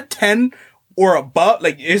it's not a 10 or above,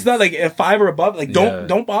 like, it's not like a 5 or above, like,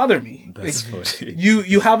 don't bother me. That's like, funny.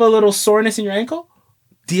 You have a little soreness in your ankle,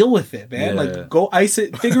 deal with it, man. Like, go ice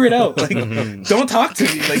it, figure it out. Like, don't talk to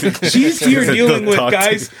me. Like, she's here dealing with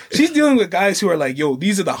guys. She's dealing with guys who are like, yo,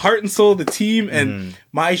 these are the heart and soul of the team, and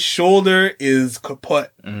my shoulder is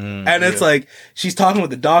kaput. And it's like, she's talking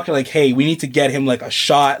with the doctor, like, hey, we need to get him like a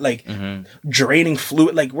shot, like draining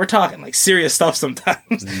fluid. Like, we're talking like serious stuff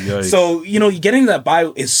sometimes. So, you know, getting that bye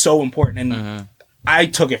is so important. And I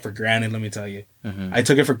took it for granted, let me tell you. I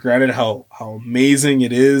took it for granted how amazing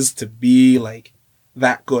it is to be like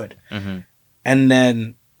that good. And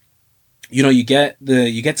then, you know, you get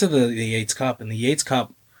to the Yates Cup, and the Yates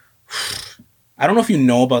Cup, I don't know if you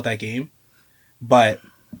know about that game, but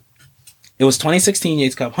It was 2016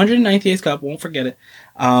 Yates Cup, 109th Yates Cup. Won't forget it.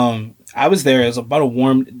 I was there. It was about a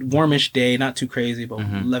warmish day, not too crazy, about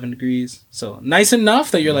 11 degrees. So nice enough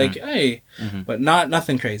that you're like, hey, but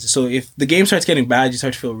nothing crazy. So if the game starts getting bad, you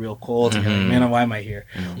start to feel real cold. And you're like, man, why am I here?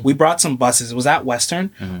 We brought some buses. It was at Western.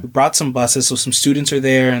 We brought some buses, so some students are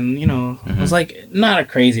there, and it was like not a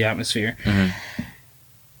crazy atmosphere.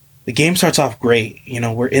 The game starts off great.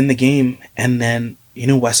 We're in the game, and then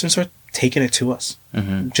Western starts taking it to us.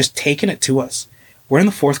 Just taking it to us. We're in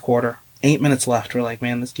the fourth quarter. 8 minutes left. We're like,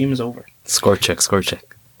 man, this game is over. Score check.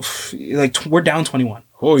 Like, we're down 21.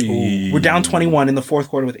 We're down 21 in the fourth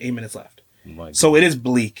quarter with 8 minutes left. So it is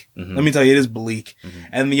bleak. Let me tell you, it is bleak.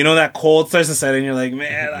 And that cold starts to set in. You're like,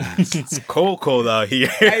 man, it's cold out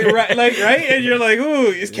here. right? And you're like, ooh,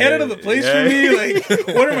 is Canada the place for me? Like,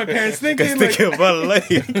 what are my parents thinking? Thinking about life.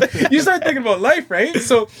 You start thinking about life, right?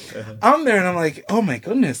 So I'm there and I'm like, oh my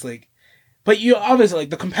goodness, like. But you obviously, like,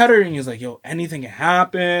 the competitor in you is like, yo, anything can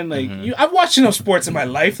happen. Like, I've watched enough sports in my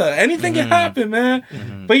life that anything can happen,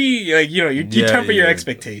 man. But you temper your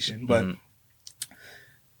expectation. But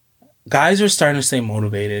guys are starting to stay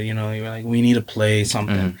motivated. You're like, we need to play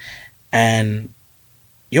something. And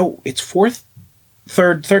it's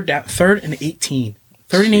third and 18.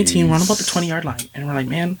 Third and 18, we're on about the 20-yard line. And we're like,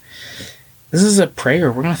 man, this is a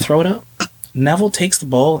prayer. We're going to throw it up. Neville takes the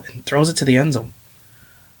ball and throws it to the end zone.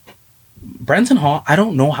 Brenton Hall, I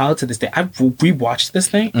don't know how to this day. I've rewatched this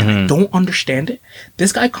thing and I don't understand it.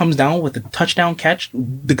 This guy comes down with a touchdown catch.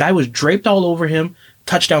 The guy was draped all over him.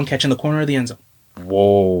 Touchdown catch in the corner of the end zone.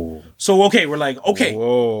 Whoa. So we're like,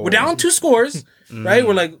 we're down 2 scores, right?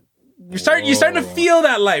 We're like, you're starting to feel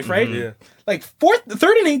that life, right? Yeah. Like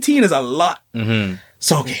third and 18 is a lot.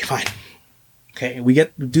 So okay, fine. Okay, we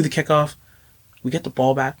do the kickoff. We get the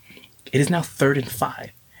ball back. It is now 3rd and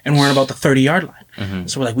 5. And we're at about the 30-yard line.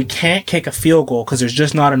 So we're like, we can't kick a field goal because there's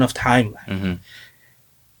just not enough time left.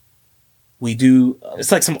 We do,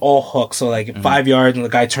 it's like some all hook. So like 5 yards and the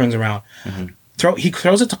guy turns around. He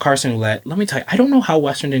throws it to Carson Ouellette. Let me tell you, I don't know how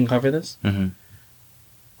Western didn't cover this.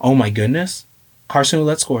 Oh my goodness. Carson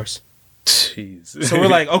Ouellette scores. Jeez. So we're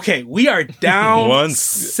like, okay, we are down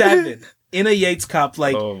 7 in a Yates Cup.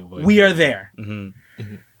 Like, we are there.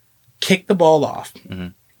 Kick the ball off.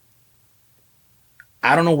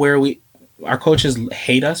 I don't know where our coaches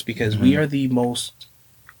hate us because we are the most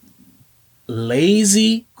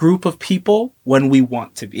lazy group of people when we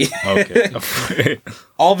want to be. Okay.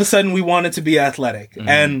 All of a sudden we want it to be athletic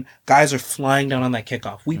and guys are flying down on that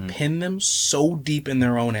kickoff. We pin them so deep in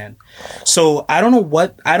their own end. So I don't know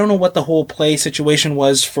what the whole play situation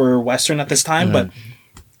was for Western at this time, but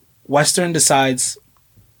Western decides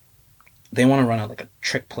they want to run out like a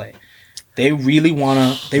trick play. They really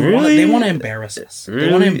wanna. They wanna embarrass us. Really?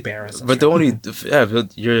 They wanna embarrass us. But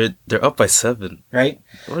they're up by 7, right?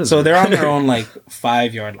 So they're on their own like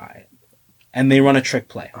 5-yard line, and they run a trick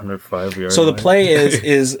play. On their 5-yard. So the play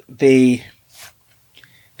is they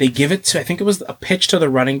give it to, I think it was a pitch to the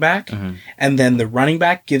running back, and then the running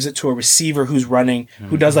back gives it to a receiver who's running,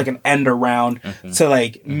 who does like an end around to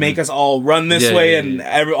like make us all run this way, and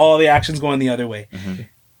all the actions going the other way.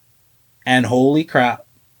 And holy crap.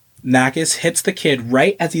 Nakis hits the kid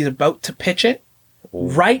right as he's about to pitch it.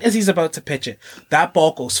 That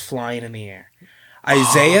ball goes flying in the air.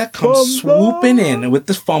 Isaiah comes swooping in with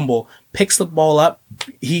the fumble, picks the ball up.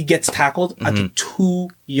 He gets tackled at the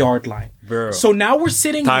 2-yard line. Bro. So now we're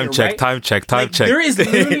sitting time check. There is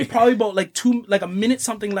literally probably about like a minute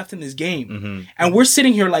something left in this game. And we're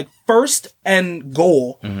sitting here like 1st and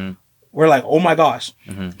goal. We're like, oh my gosh.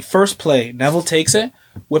 First play, Neville takes it,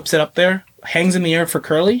 whips it up there, hangs in the air for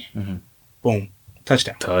Curly. Boom.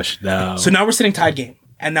 Touchdown. So now we're sitting tied game.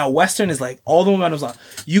 And now Western is like, all the momentum's on.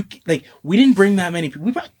 We didn't bring that many people.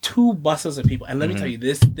 We brought 2 buses of people. And let me tell you,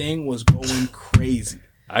 this thing was going crazy.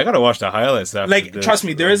 I gotta watch the highlights after this. Trust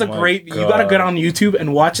me, there is a great... God. You gotta get on YouTube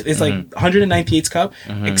and watch... It's like 198th Cup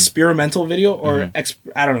experimental video or...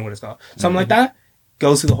 I don't know what it's called. Something like that.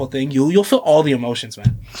 Goes through the whole thing. You'll feel all the emotions,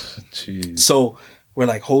 man. Jeez. So we're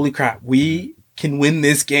like, holy crap, we can win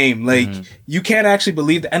this game. Like, you can't actually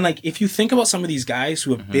believe that. And like, if you think about some of these guys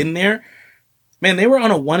who have been there, man, they were on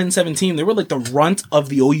a 1-7 team. They were like the runt of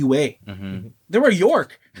the OUA. They were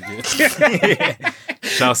York.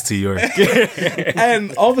 Shouts to York.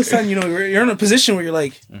 And all of a sudden, you're in a position where you're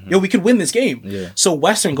like, yo, we could win this game. Yeah. So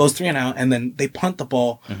Western goes 3 and out, and then they punt the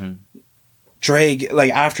ball. Drake,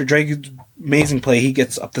 like after Drake's amazing play, he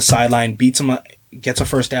gets up the sideline, beats him up, gets a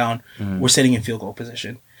first down. We're sitting in field goal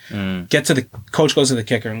position. Coach goes to the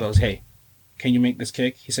kicker and goes, hey, can you make this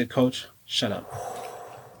kick? He said, coach, shut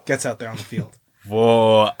up. Gets out there on the field.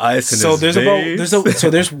 Whoa, ice in his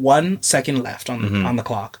there's 1 second left on the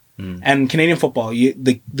clock. And Canadian football,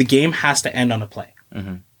 the game has to end on a play.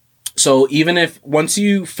 So even if once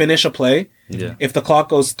you finish a play, if the clock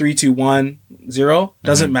goes 3, 2, 1, 0,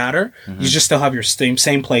 doesn't matter. You just still have your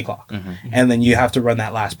same play clock, and then you have to run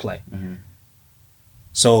that last play.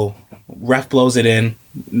 So ref blows it in.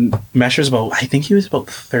 Measures about, I think he was about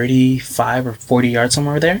 35 or 40 yards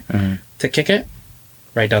somewhere there to kick it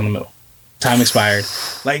right down the middle. Time expired.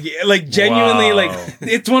 Like genuinely, like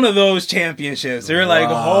it's one of those championships. They're like,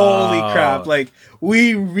 holy crap! Like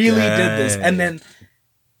we really did this, and then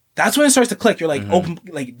that's when it starts to click. You're like, open,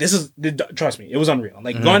 like this is. Trust me, it was unreal.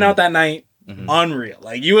 Like going out that night, unreal.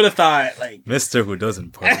 Like you would have thought, like Mister who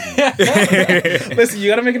doesn't party. Listen, you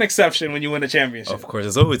got to make an exception when you win a championship. Of course,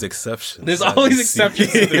 there's always exceptions. There's always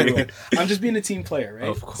exceptions to the rule. I'm just being a team player, right?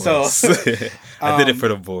 Of course. So I did it for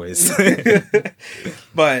the boys.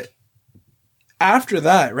 But after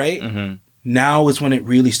that, right? Now is when it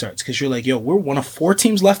really starts because you're like, yo, we're one of 4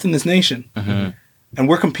 teams left in this nation. And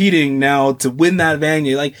we're competing now to win that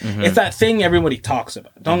venue. Like, it's that thing everybody talks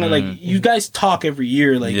about. Don't like, you guys talk every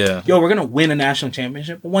year, like, yo, we're going to win a national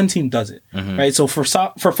championship. But one team does it, right? So for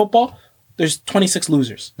football, there's 26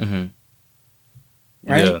 losers.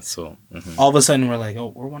 Right? Yeah, so. All of a sudden, we're like, oh,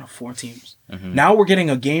 we're one of 4 teams. Now we're getting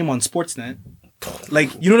a game on Sportsnet. Like,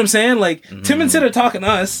 you know what I'm saying? Like, Tim and Sid are talking to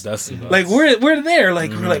us. That's like, we're there. Like,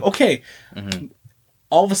 we're like, okay.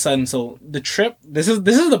 All of a sudden, so the trip, this is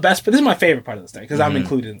the best, but this is my favorite part of the story because I'm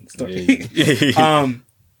included in the story.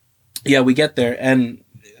 Yeah, we get there and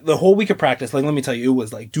the whole week of practice, like, let me tell you, it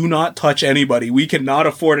was like, do not touch anybody. We cannot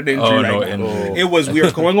afford an injury right now. It was, we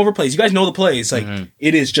were going over plays. You guys know the plays. Like,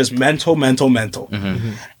 it is just mental.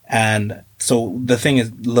 And so the thing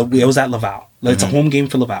is, it was at Laval. It's a home game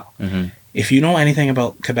for Laval. If you know anything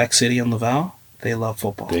about Quebec City and Laval, they love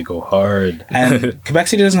football. They go hard. And Quebec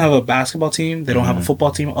City doesn't have a basketball team. They don't have a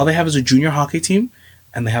football team. All they have is a junior hockey team,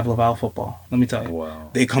 and they have Laval football. Let me tell you. Wow.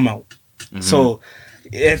 They come out. So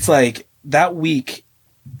it's like that week,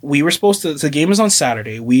 we were supposed to, the game was on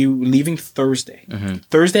Saturday. We were leaving Thursday.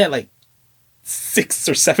 Thursday at like 6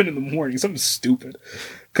 or 7 in the morning. Something stupid.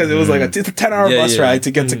 Because it was like it's a 10-hour bus ride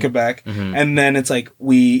to get to Quebec. And then it's like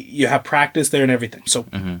you have practice there and everything. So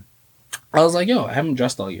I was like, yo, I haven't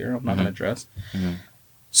dressed all year. I'm not going to dress.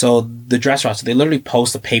 So the dress roster, they literally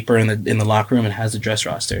post a paper in the locker room and has the dress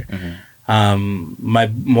roster. One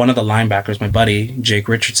of the linebackers, my buddy, Jake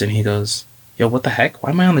Richardson, he goes, yo, what the heck?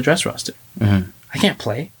 Why am I on the dress roster? I can't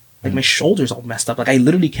play. Like, my shoulder's all messed up. Like, I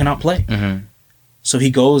literally cannot play. So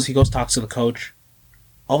he goes, talks to the coach.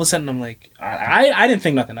 All of a sudden, I'm like, I didn't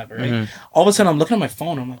think nothing of it, right? All of a sudden, I'm looking at my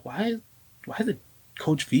phone. I'm like, why is it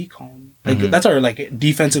Coach V calling? Like, that's our, like,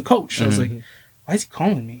 defensive coach. I was like, why is he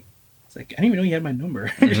calling me? I was like, I didn't even know he had my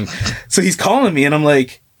number. So he's calling me, and I'm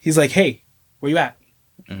like, he's like, hey, where you at?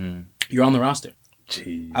 You're on the roster.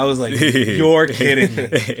 Jeez. I was like, you're kidding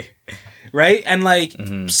me. Right? And, like,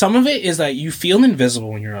 some of it is that you feel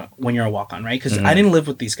invisible when you're a walk-on, right? Because I didn't live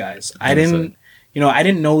with these guys. I didn't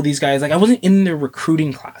know these guys. Like, I wasn't in their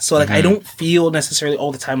recruiting class. So, like, I don't feel necessarily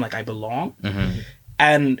all the time like I belong.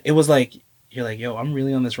 And it was like, you're like, yo, I'm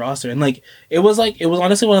really on this roster. And, like, it was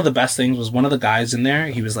honestly one of the best things was one of the guys in there.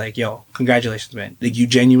 He was like, yo, congratulations, man. Like, you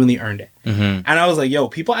genuinely earned it. And I was like, yo,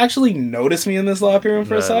 people actually noticed me in this locker room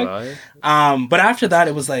for a sec. Right? But after that,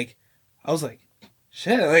 it was like, I was like,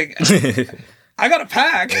 shit, like, I got to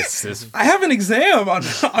pack. I have an exam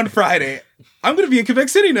on Friday. I'm going to be in Quebec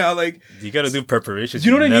City now. Like, you got to do preparations.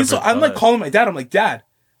 You know what I mean? So I'm like calling my dad. I'm like, Dad,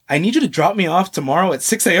 I need you to drop me off tomorrow at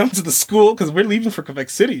 6 a.m. to the school because we're leaving for Quebec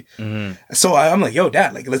City. So I'm like, yo,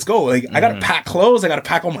 Dad, like, let's go. Like, I got to pack clothes. I got to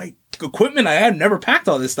pack all my equipment. I had never packed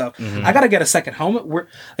all this stuff. I got to get a second helmet.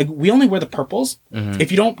 We only wear the purples.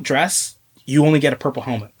 If you don't dress, you only get a purple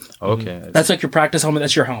helmet. Okay. That's like your practice helmet.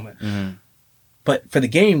 That's your helmet. But for the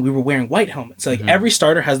game, we were wearing white helmets. So, like, every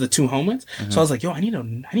starter has the 2 helmets. So I was like, yo, I need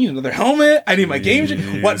another helmet. I need my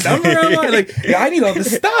game. What number am I? Like, I need all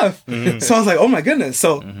this stuff. So I was like, oh my goodness.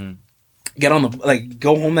 So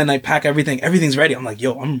go home that night, pack everything. Everything's ready. I'm like,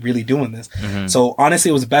 yo, I'm really doing this. So honestly,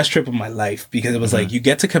 it was the best trip of my life because it was like, you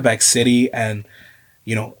get to Quebec City and,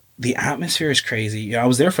 you know, the atmosphere is crazy. You know, I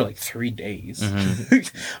was there for like 3 days.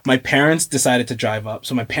 My parents decided to drive up.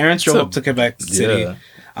 So my parents drove up to Quebec City. Yeah.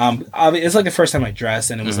 It's like the first time I dressed,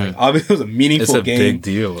 and it was like it was a meaningful game. It's a big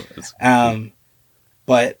deal.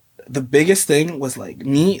 But the biggest thing was like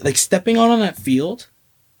me, like stepping on that field,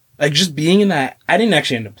 like just being in that. I didn't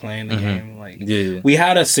actually end up playing the game. Like we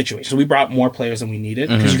had a situation. So we brought more players than we needed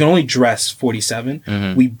because you can only dress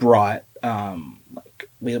 47. We brought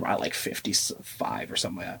like 55 or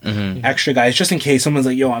something like that. Extra guys just in case someone's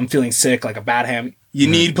like, yo, I'm feeling sick, like a bad ham. You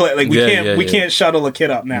need play. Like we can't shuttle a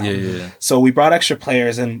kid up now. So we brought extra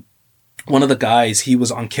players, and one of the guys, he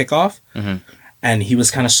was on kickoff. And he was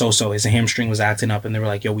kind of so-so. His hamstring was acting up, and they were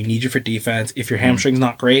like, yo, we need you for defense. If your hamstring's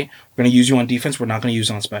not great, we're going to use you on defense. We're not going to use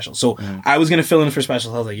you on special. So I was going to fill in for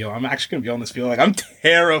special. I was like, yo, I'm actually going to be on this field. Like, I'm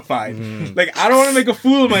terrified. Like, I don't want to make a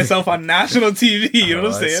fool of myself on national TV. You know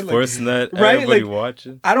what I'm saying? Sportsnet, right? Everybody Like,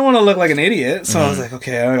 watching. I don't want to look like an idiot. So I was like,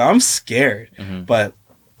 okay, I'm scared. But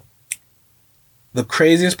the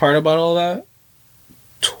craziest part about all that,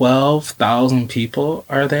 12,000 people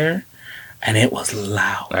are there. And it was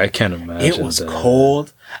loud. I can't imagine. It was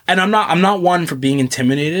cold. And I'm not one for being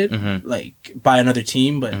intimidated like by another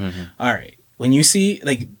team, but all right. When you see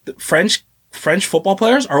like the French football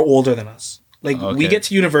players are older than us. Like we get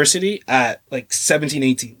to university at like 17,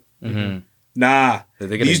 18. Nah.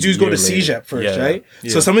 These dudes go to CEGEP first, right?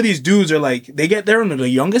 Yeah. So some of these dudes are like they get there and the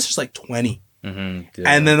youngest is like 20. And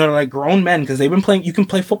then they're like grown men because they've been playing. You can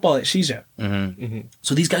play football at CEGEP.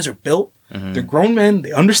 So these guys are built. They're grown men.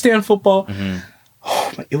 They understand football.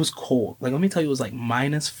 Oh, it was cold. Like, let me tell you, it was like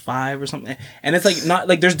 -5 or something. And it's like not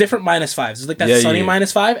like there's different -5s. There's like that sunny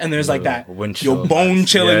 -5, and there's like that bone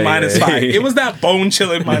chilling -5. It was that bone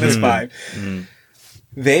chilling -5.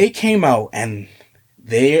 They came out and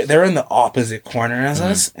they're in the opposite corner as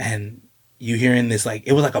us, and you hearing this like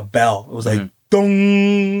it was like a bell. It was like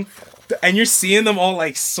dong. And you're seeing them all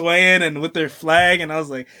like swaying and with their flag, and I was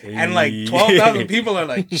like, and like 12,000 people are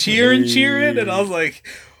like cheering, and I was like,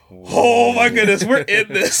 oh my goodness, we're in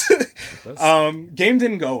this. Game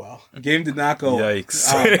didn't go well. Game did not go well.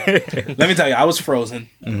 Yikes. Let me tell you, I was frozen.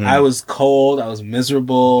 I was cold. I was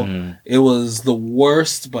miserable. It was the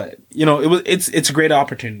worst, but you know, it's a great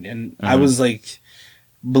opportunity, and I was like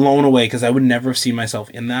blown away because I would never have seen myself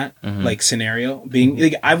in that like scenario. Being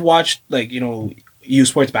like, I've watched like, you know, U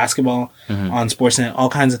Sports basketball on Sportsnet, all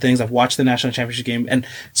kinds of things. I've watched the national championship game, and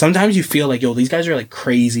sometimes you feel like, yo, these guys are like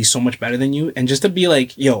crazy, so much better than you, and just to be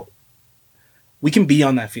like, yo, we can be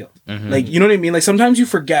on that field. Like, you know what I mean? Like sometimes you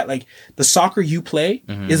forget, like the soccer you play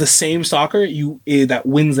is the same soccer that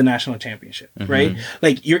wins the national championship, right?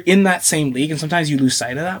 Like you're in that same league, and sometimes you lose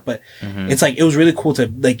sight of that. But it's like it was really cool to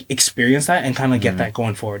like experience that and kind of get that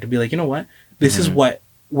going forward. To be like, you know what, this is what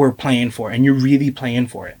we're playing for, and you're really playing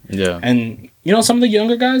for it. Yeah. And you know, some of the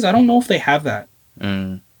younger guys, I don't know if they have that.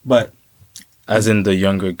 But as in the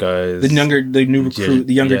younger guys, the new recruit,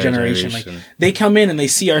 the younger generation, like they come in and they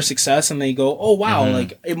see our success and they go, "Oh wow,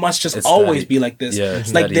 like it must just always be like this." Yeah,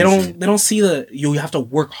 like they don't see you have to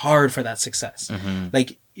work hard for that success.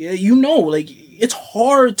 Like you know, like it's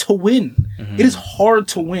hard to win. It is hard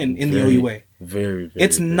to win in the OUA. Very,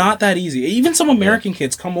 it's not that easy. Even some American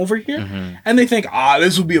kids come over here and they think,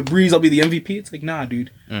 this will be a breeze. I'll be the MVP. It's like, nah,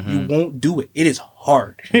 dude, you won't do it. It is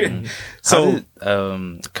hard. So,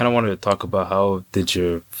 kind of wanted to talk about how did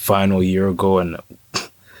your final year go, and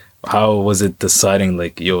how was it deciding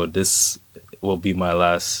like, yo, this will be my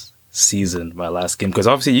last season, my last game? Because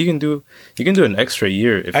obviously you can do an extra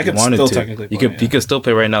year if you wanted to. You could still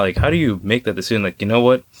play right now. Like, how do you make that decision? Like, you know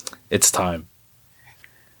what, it's time.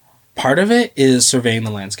 Part of it is surveying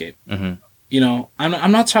the landscape. You know,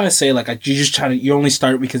 I'm not trying to say like you only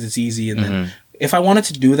start because it's easy, and then if I wanted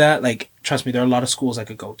to do that, like trust me, there are a lot of schools I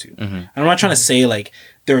could go to. And I'm not trying to say like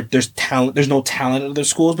there's talent, there's no talent at other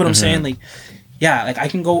schools, but I'm saying like, yeah, like I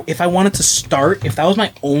can go if I wanted to start. If that was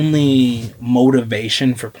my only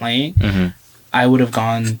motivation for playing, I would have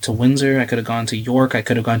gone to Windsor. I could have gone to York. I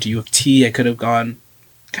could have gone to U of T. I could have gone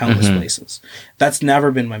countless places. That's never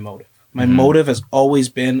been my motive. My motive has always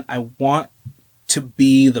been, I want to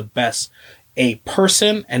be the best a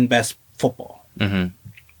person and best football.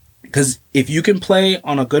 Because if you can play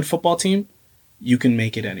on a good football team, you can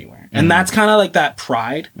make it anywhere. And that's kind of like that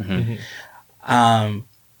pride.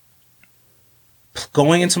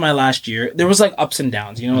 Going into my last year, there was like ups and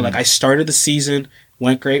downs. You know, like I started the season,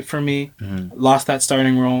 went great for me, lost that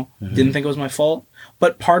starting role, didn't think it was my fault.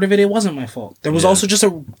 But part of it wasn't my fault. There was also just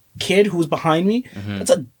a kid who was behind me. That's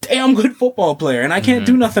a damn good football player, and I can't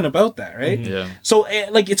do nothing about that, right? So,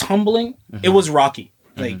 like, it's humbling. It was rocky.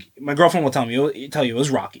 Like, my girlfriend will tell you it was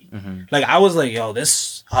rocky. Like, I was like, yo,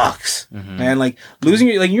 this sucks, man. Like, losing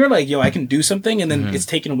your, like, you're like, yo, I can do something, and then it's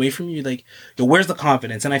taken away from you. Like, yo, where's the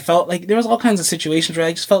confidence? And I felt like there was all kinds of situations where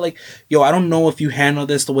I just felt like, yo, I don't know if you handle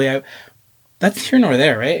this the way I. That's here nor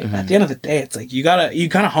there, right? At the end of the day, it's like you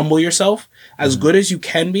kind of humble yourself. As good as you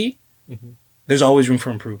can be, there's always room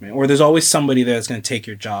for improvement, or there's always somebody there that's going to take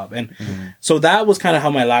your job. And so that was kind of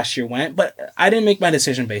how my last year went. But I didn't make my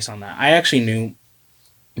decision based on that. I actually knew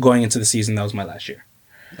going into the season that was my last year.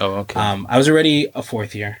 Oh, okay. I was already a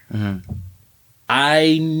fourth year.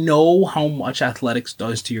 I know how much athletics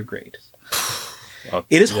does to your grade.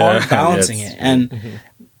 It is hard balancing it, and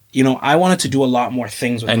you know, I wanted to do a lot more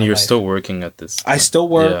things with And my you're life. still working at this. I still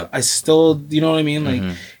work. Yeah. I still, you know what I mean?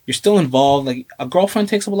 Like, you're still involved. Like, a girlfriend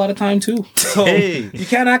takes up a lot of time too. So Hey, you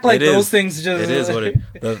can't act like those things just. It is what it.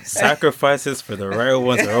 The sacrifices for the right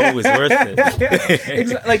ones are always worth it.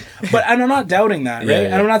 Exactly. Like, but and I'm not doubting that, right? Yeah, yeah.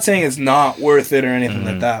 And I'm not saying it's not worth it or anything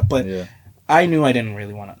like that. But Yeah. I knew I didn't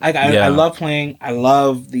really want to. I love playing. I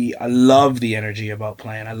love the energy about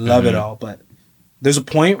playing. I love it all. But there's a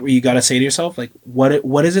point where you got to say to yourself, like,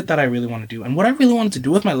 what is it that I really want to do? And what I really wanted to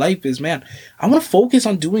do with my life is, man, I want to focus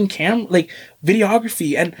on doing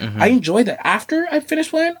videography. And I enjoyed that. After I finished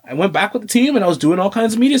playing, I went back with the team and I was doing all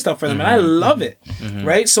kinds of media stuff for them. And I love it.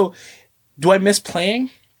 Right? So do I miss playing?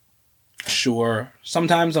 Sure.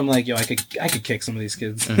 Sometimes I'm like, yo, I could kick some of these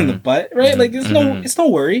kids in the butt, right? Like, it's no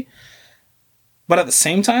worry. But at the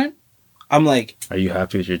same time, I'm like, are you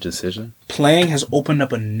happy with your decision? Playing has opened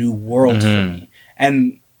up a new world for me.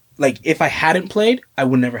 And like, if I hadn't played, I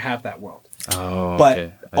would never have that world. Oh, but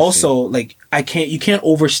okay. also, like, you can't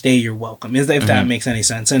overstay your welcome, if that makes any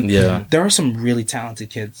sense. And there are some really talented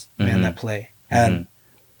kids, man, that play. And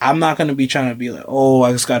I'm not going to be trying to be like, oh,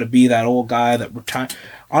 I just got to be that old guy that retired.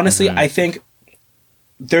 Honestly, I think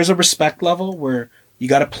there's a respect level where you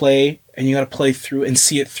got to play and you got to play through and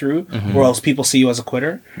see it through, or else people see you as a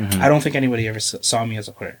quitter. I don't think anybody ever saw me as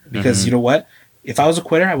a quitter, because you know what? If I was a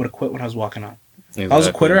quitter, I would have quit when I was walking on. Exactly. If I was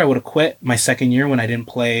a quitter, I would have quit my second year when I didn't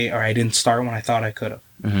play, or I didn't start when I thought I could have.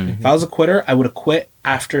 If I was a quitter, I would have quit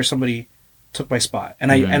after somebody took my spot,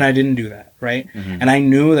 and I didn't do that, right? And I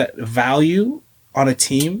knew that value on a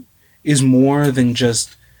team is more than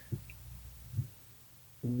just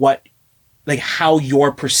how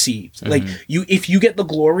you're perceived. Like, if you get the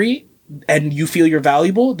glory and you feel you're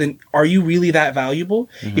valuable, then are you really that valuable?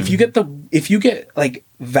 If you get like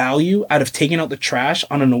value out of taking out the trash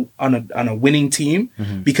on a winning team,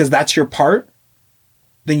 because that's your part,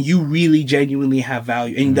 then you really genuinely have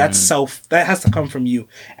value, and that has to come from you.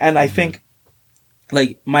 And I think,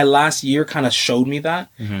 like, my last year kind of showed me that,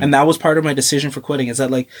 and that was part of my decision for quitting, is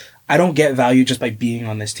that, like, I don't get value just by being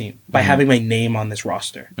on this team, by having my name on this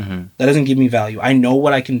roster. That doesn't give me value. I know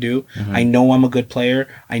what I can do. I know I'm a good player.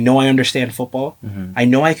 I know I understand football. I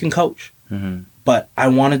know I can coach. But I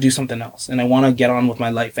want to do something else, and I want to get on with my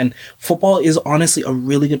life. And football is honestly a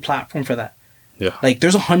really good platform for that. Yeah. Like,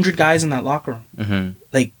 there's 100 guys in that locker room.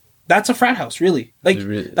 Like, that's a frat house, really. Like,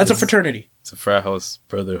 that's a fraternity. It's a frat house,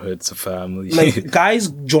 brotherhood, it's a family. Like, guys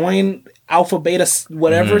join Alpha, Beta,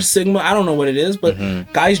 whatever, Sigma, I don't know what it is, but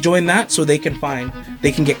guys join that so they can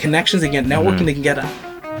get connections, they can get networking, they can get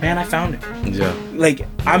man, I found it. Yeah. Like,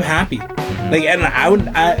 I'm happy. Like, and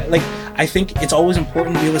I think it's always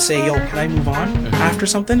important to be able to say, yo, can I move on after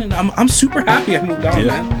something? And I'm super happy I moved on,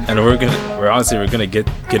 man. And we're gonna get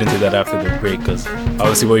into that after the break, because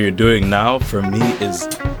obviously what you're doing now for me is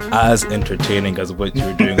as entertaining as what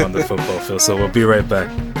you're doing on the football field. So we'll be right back.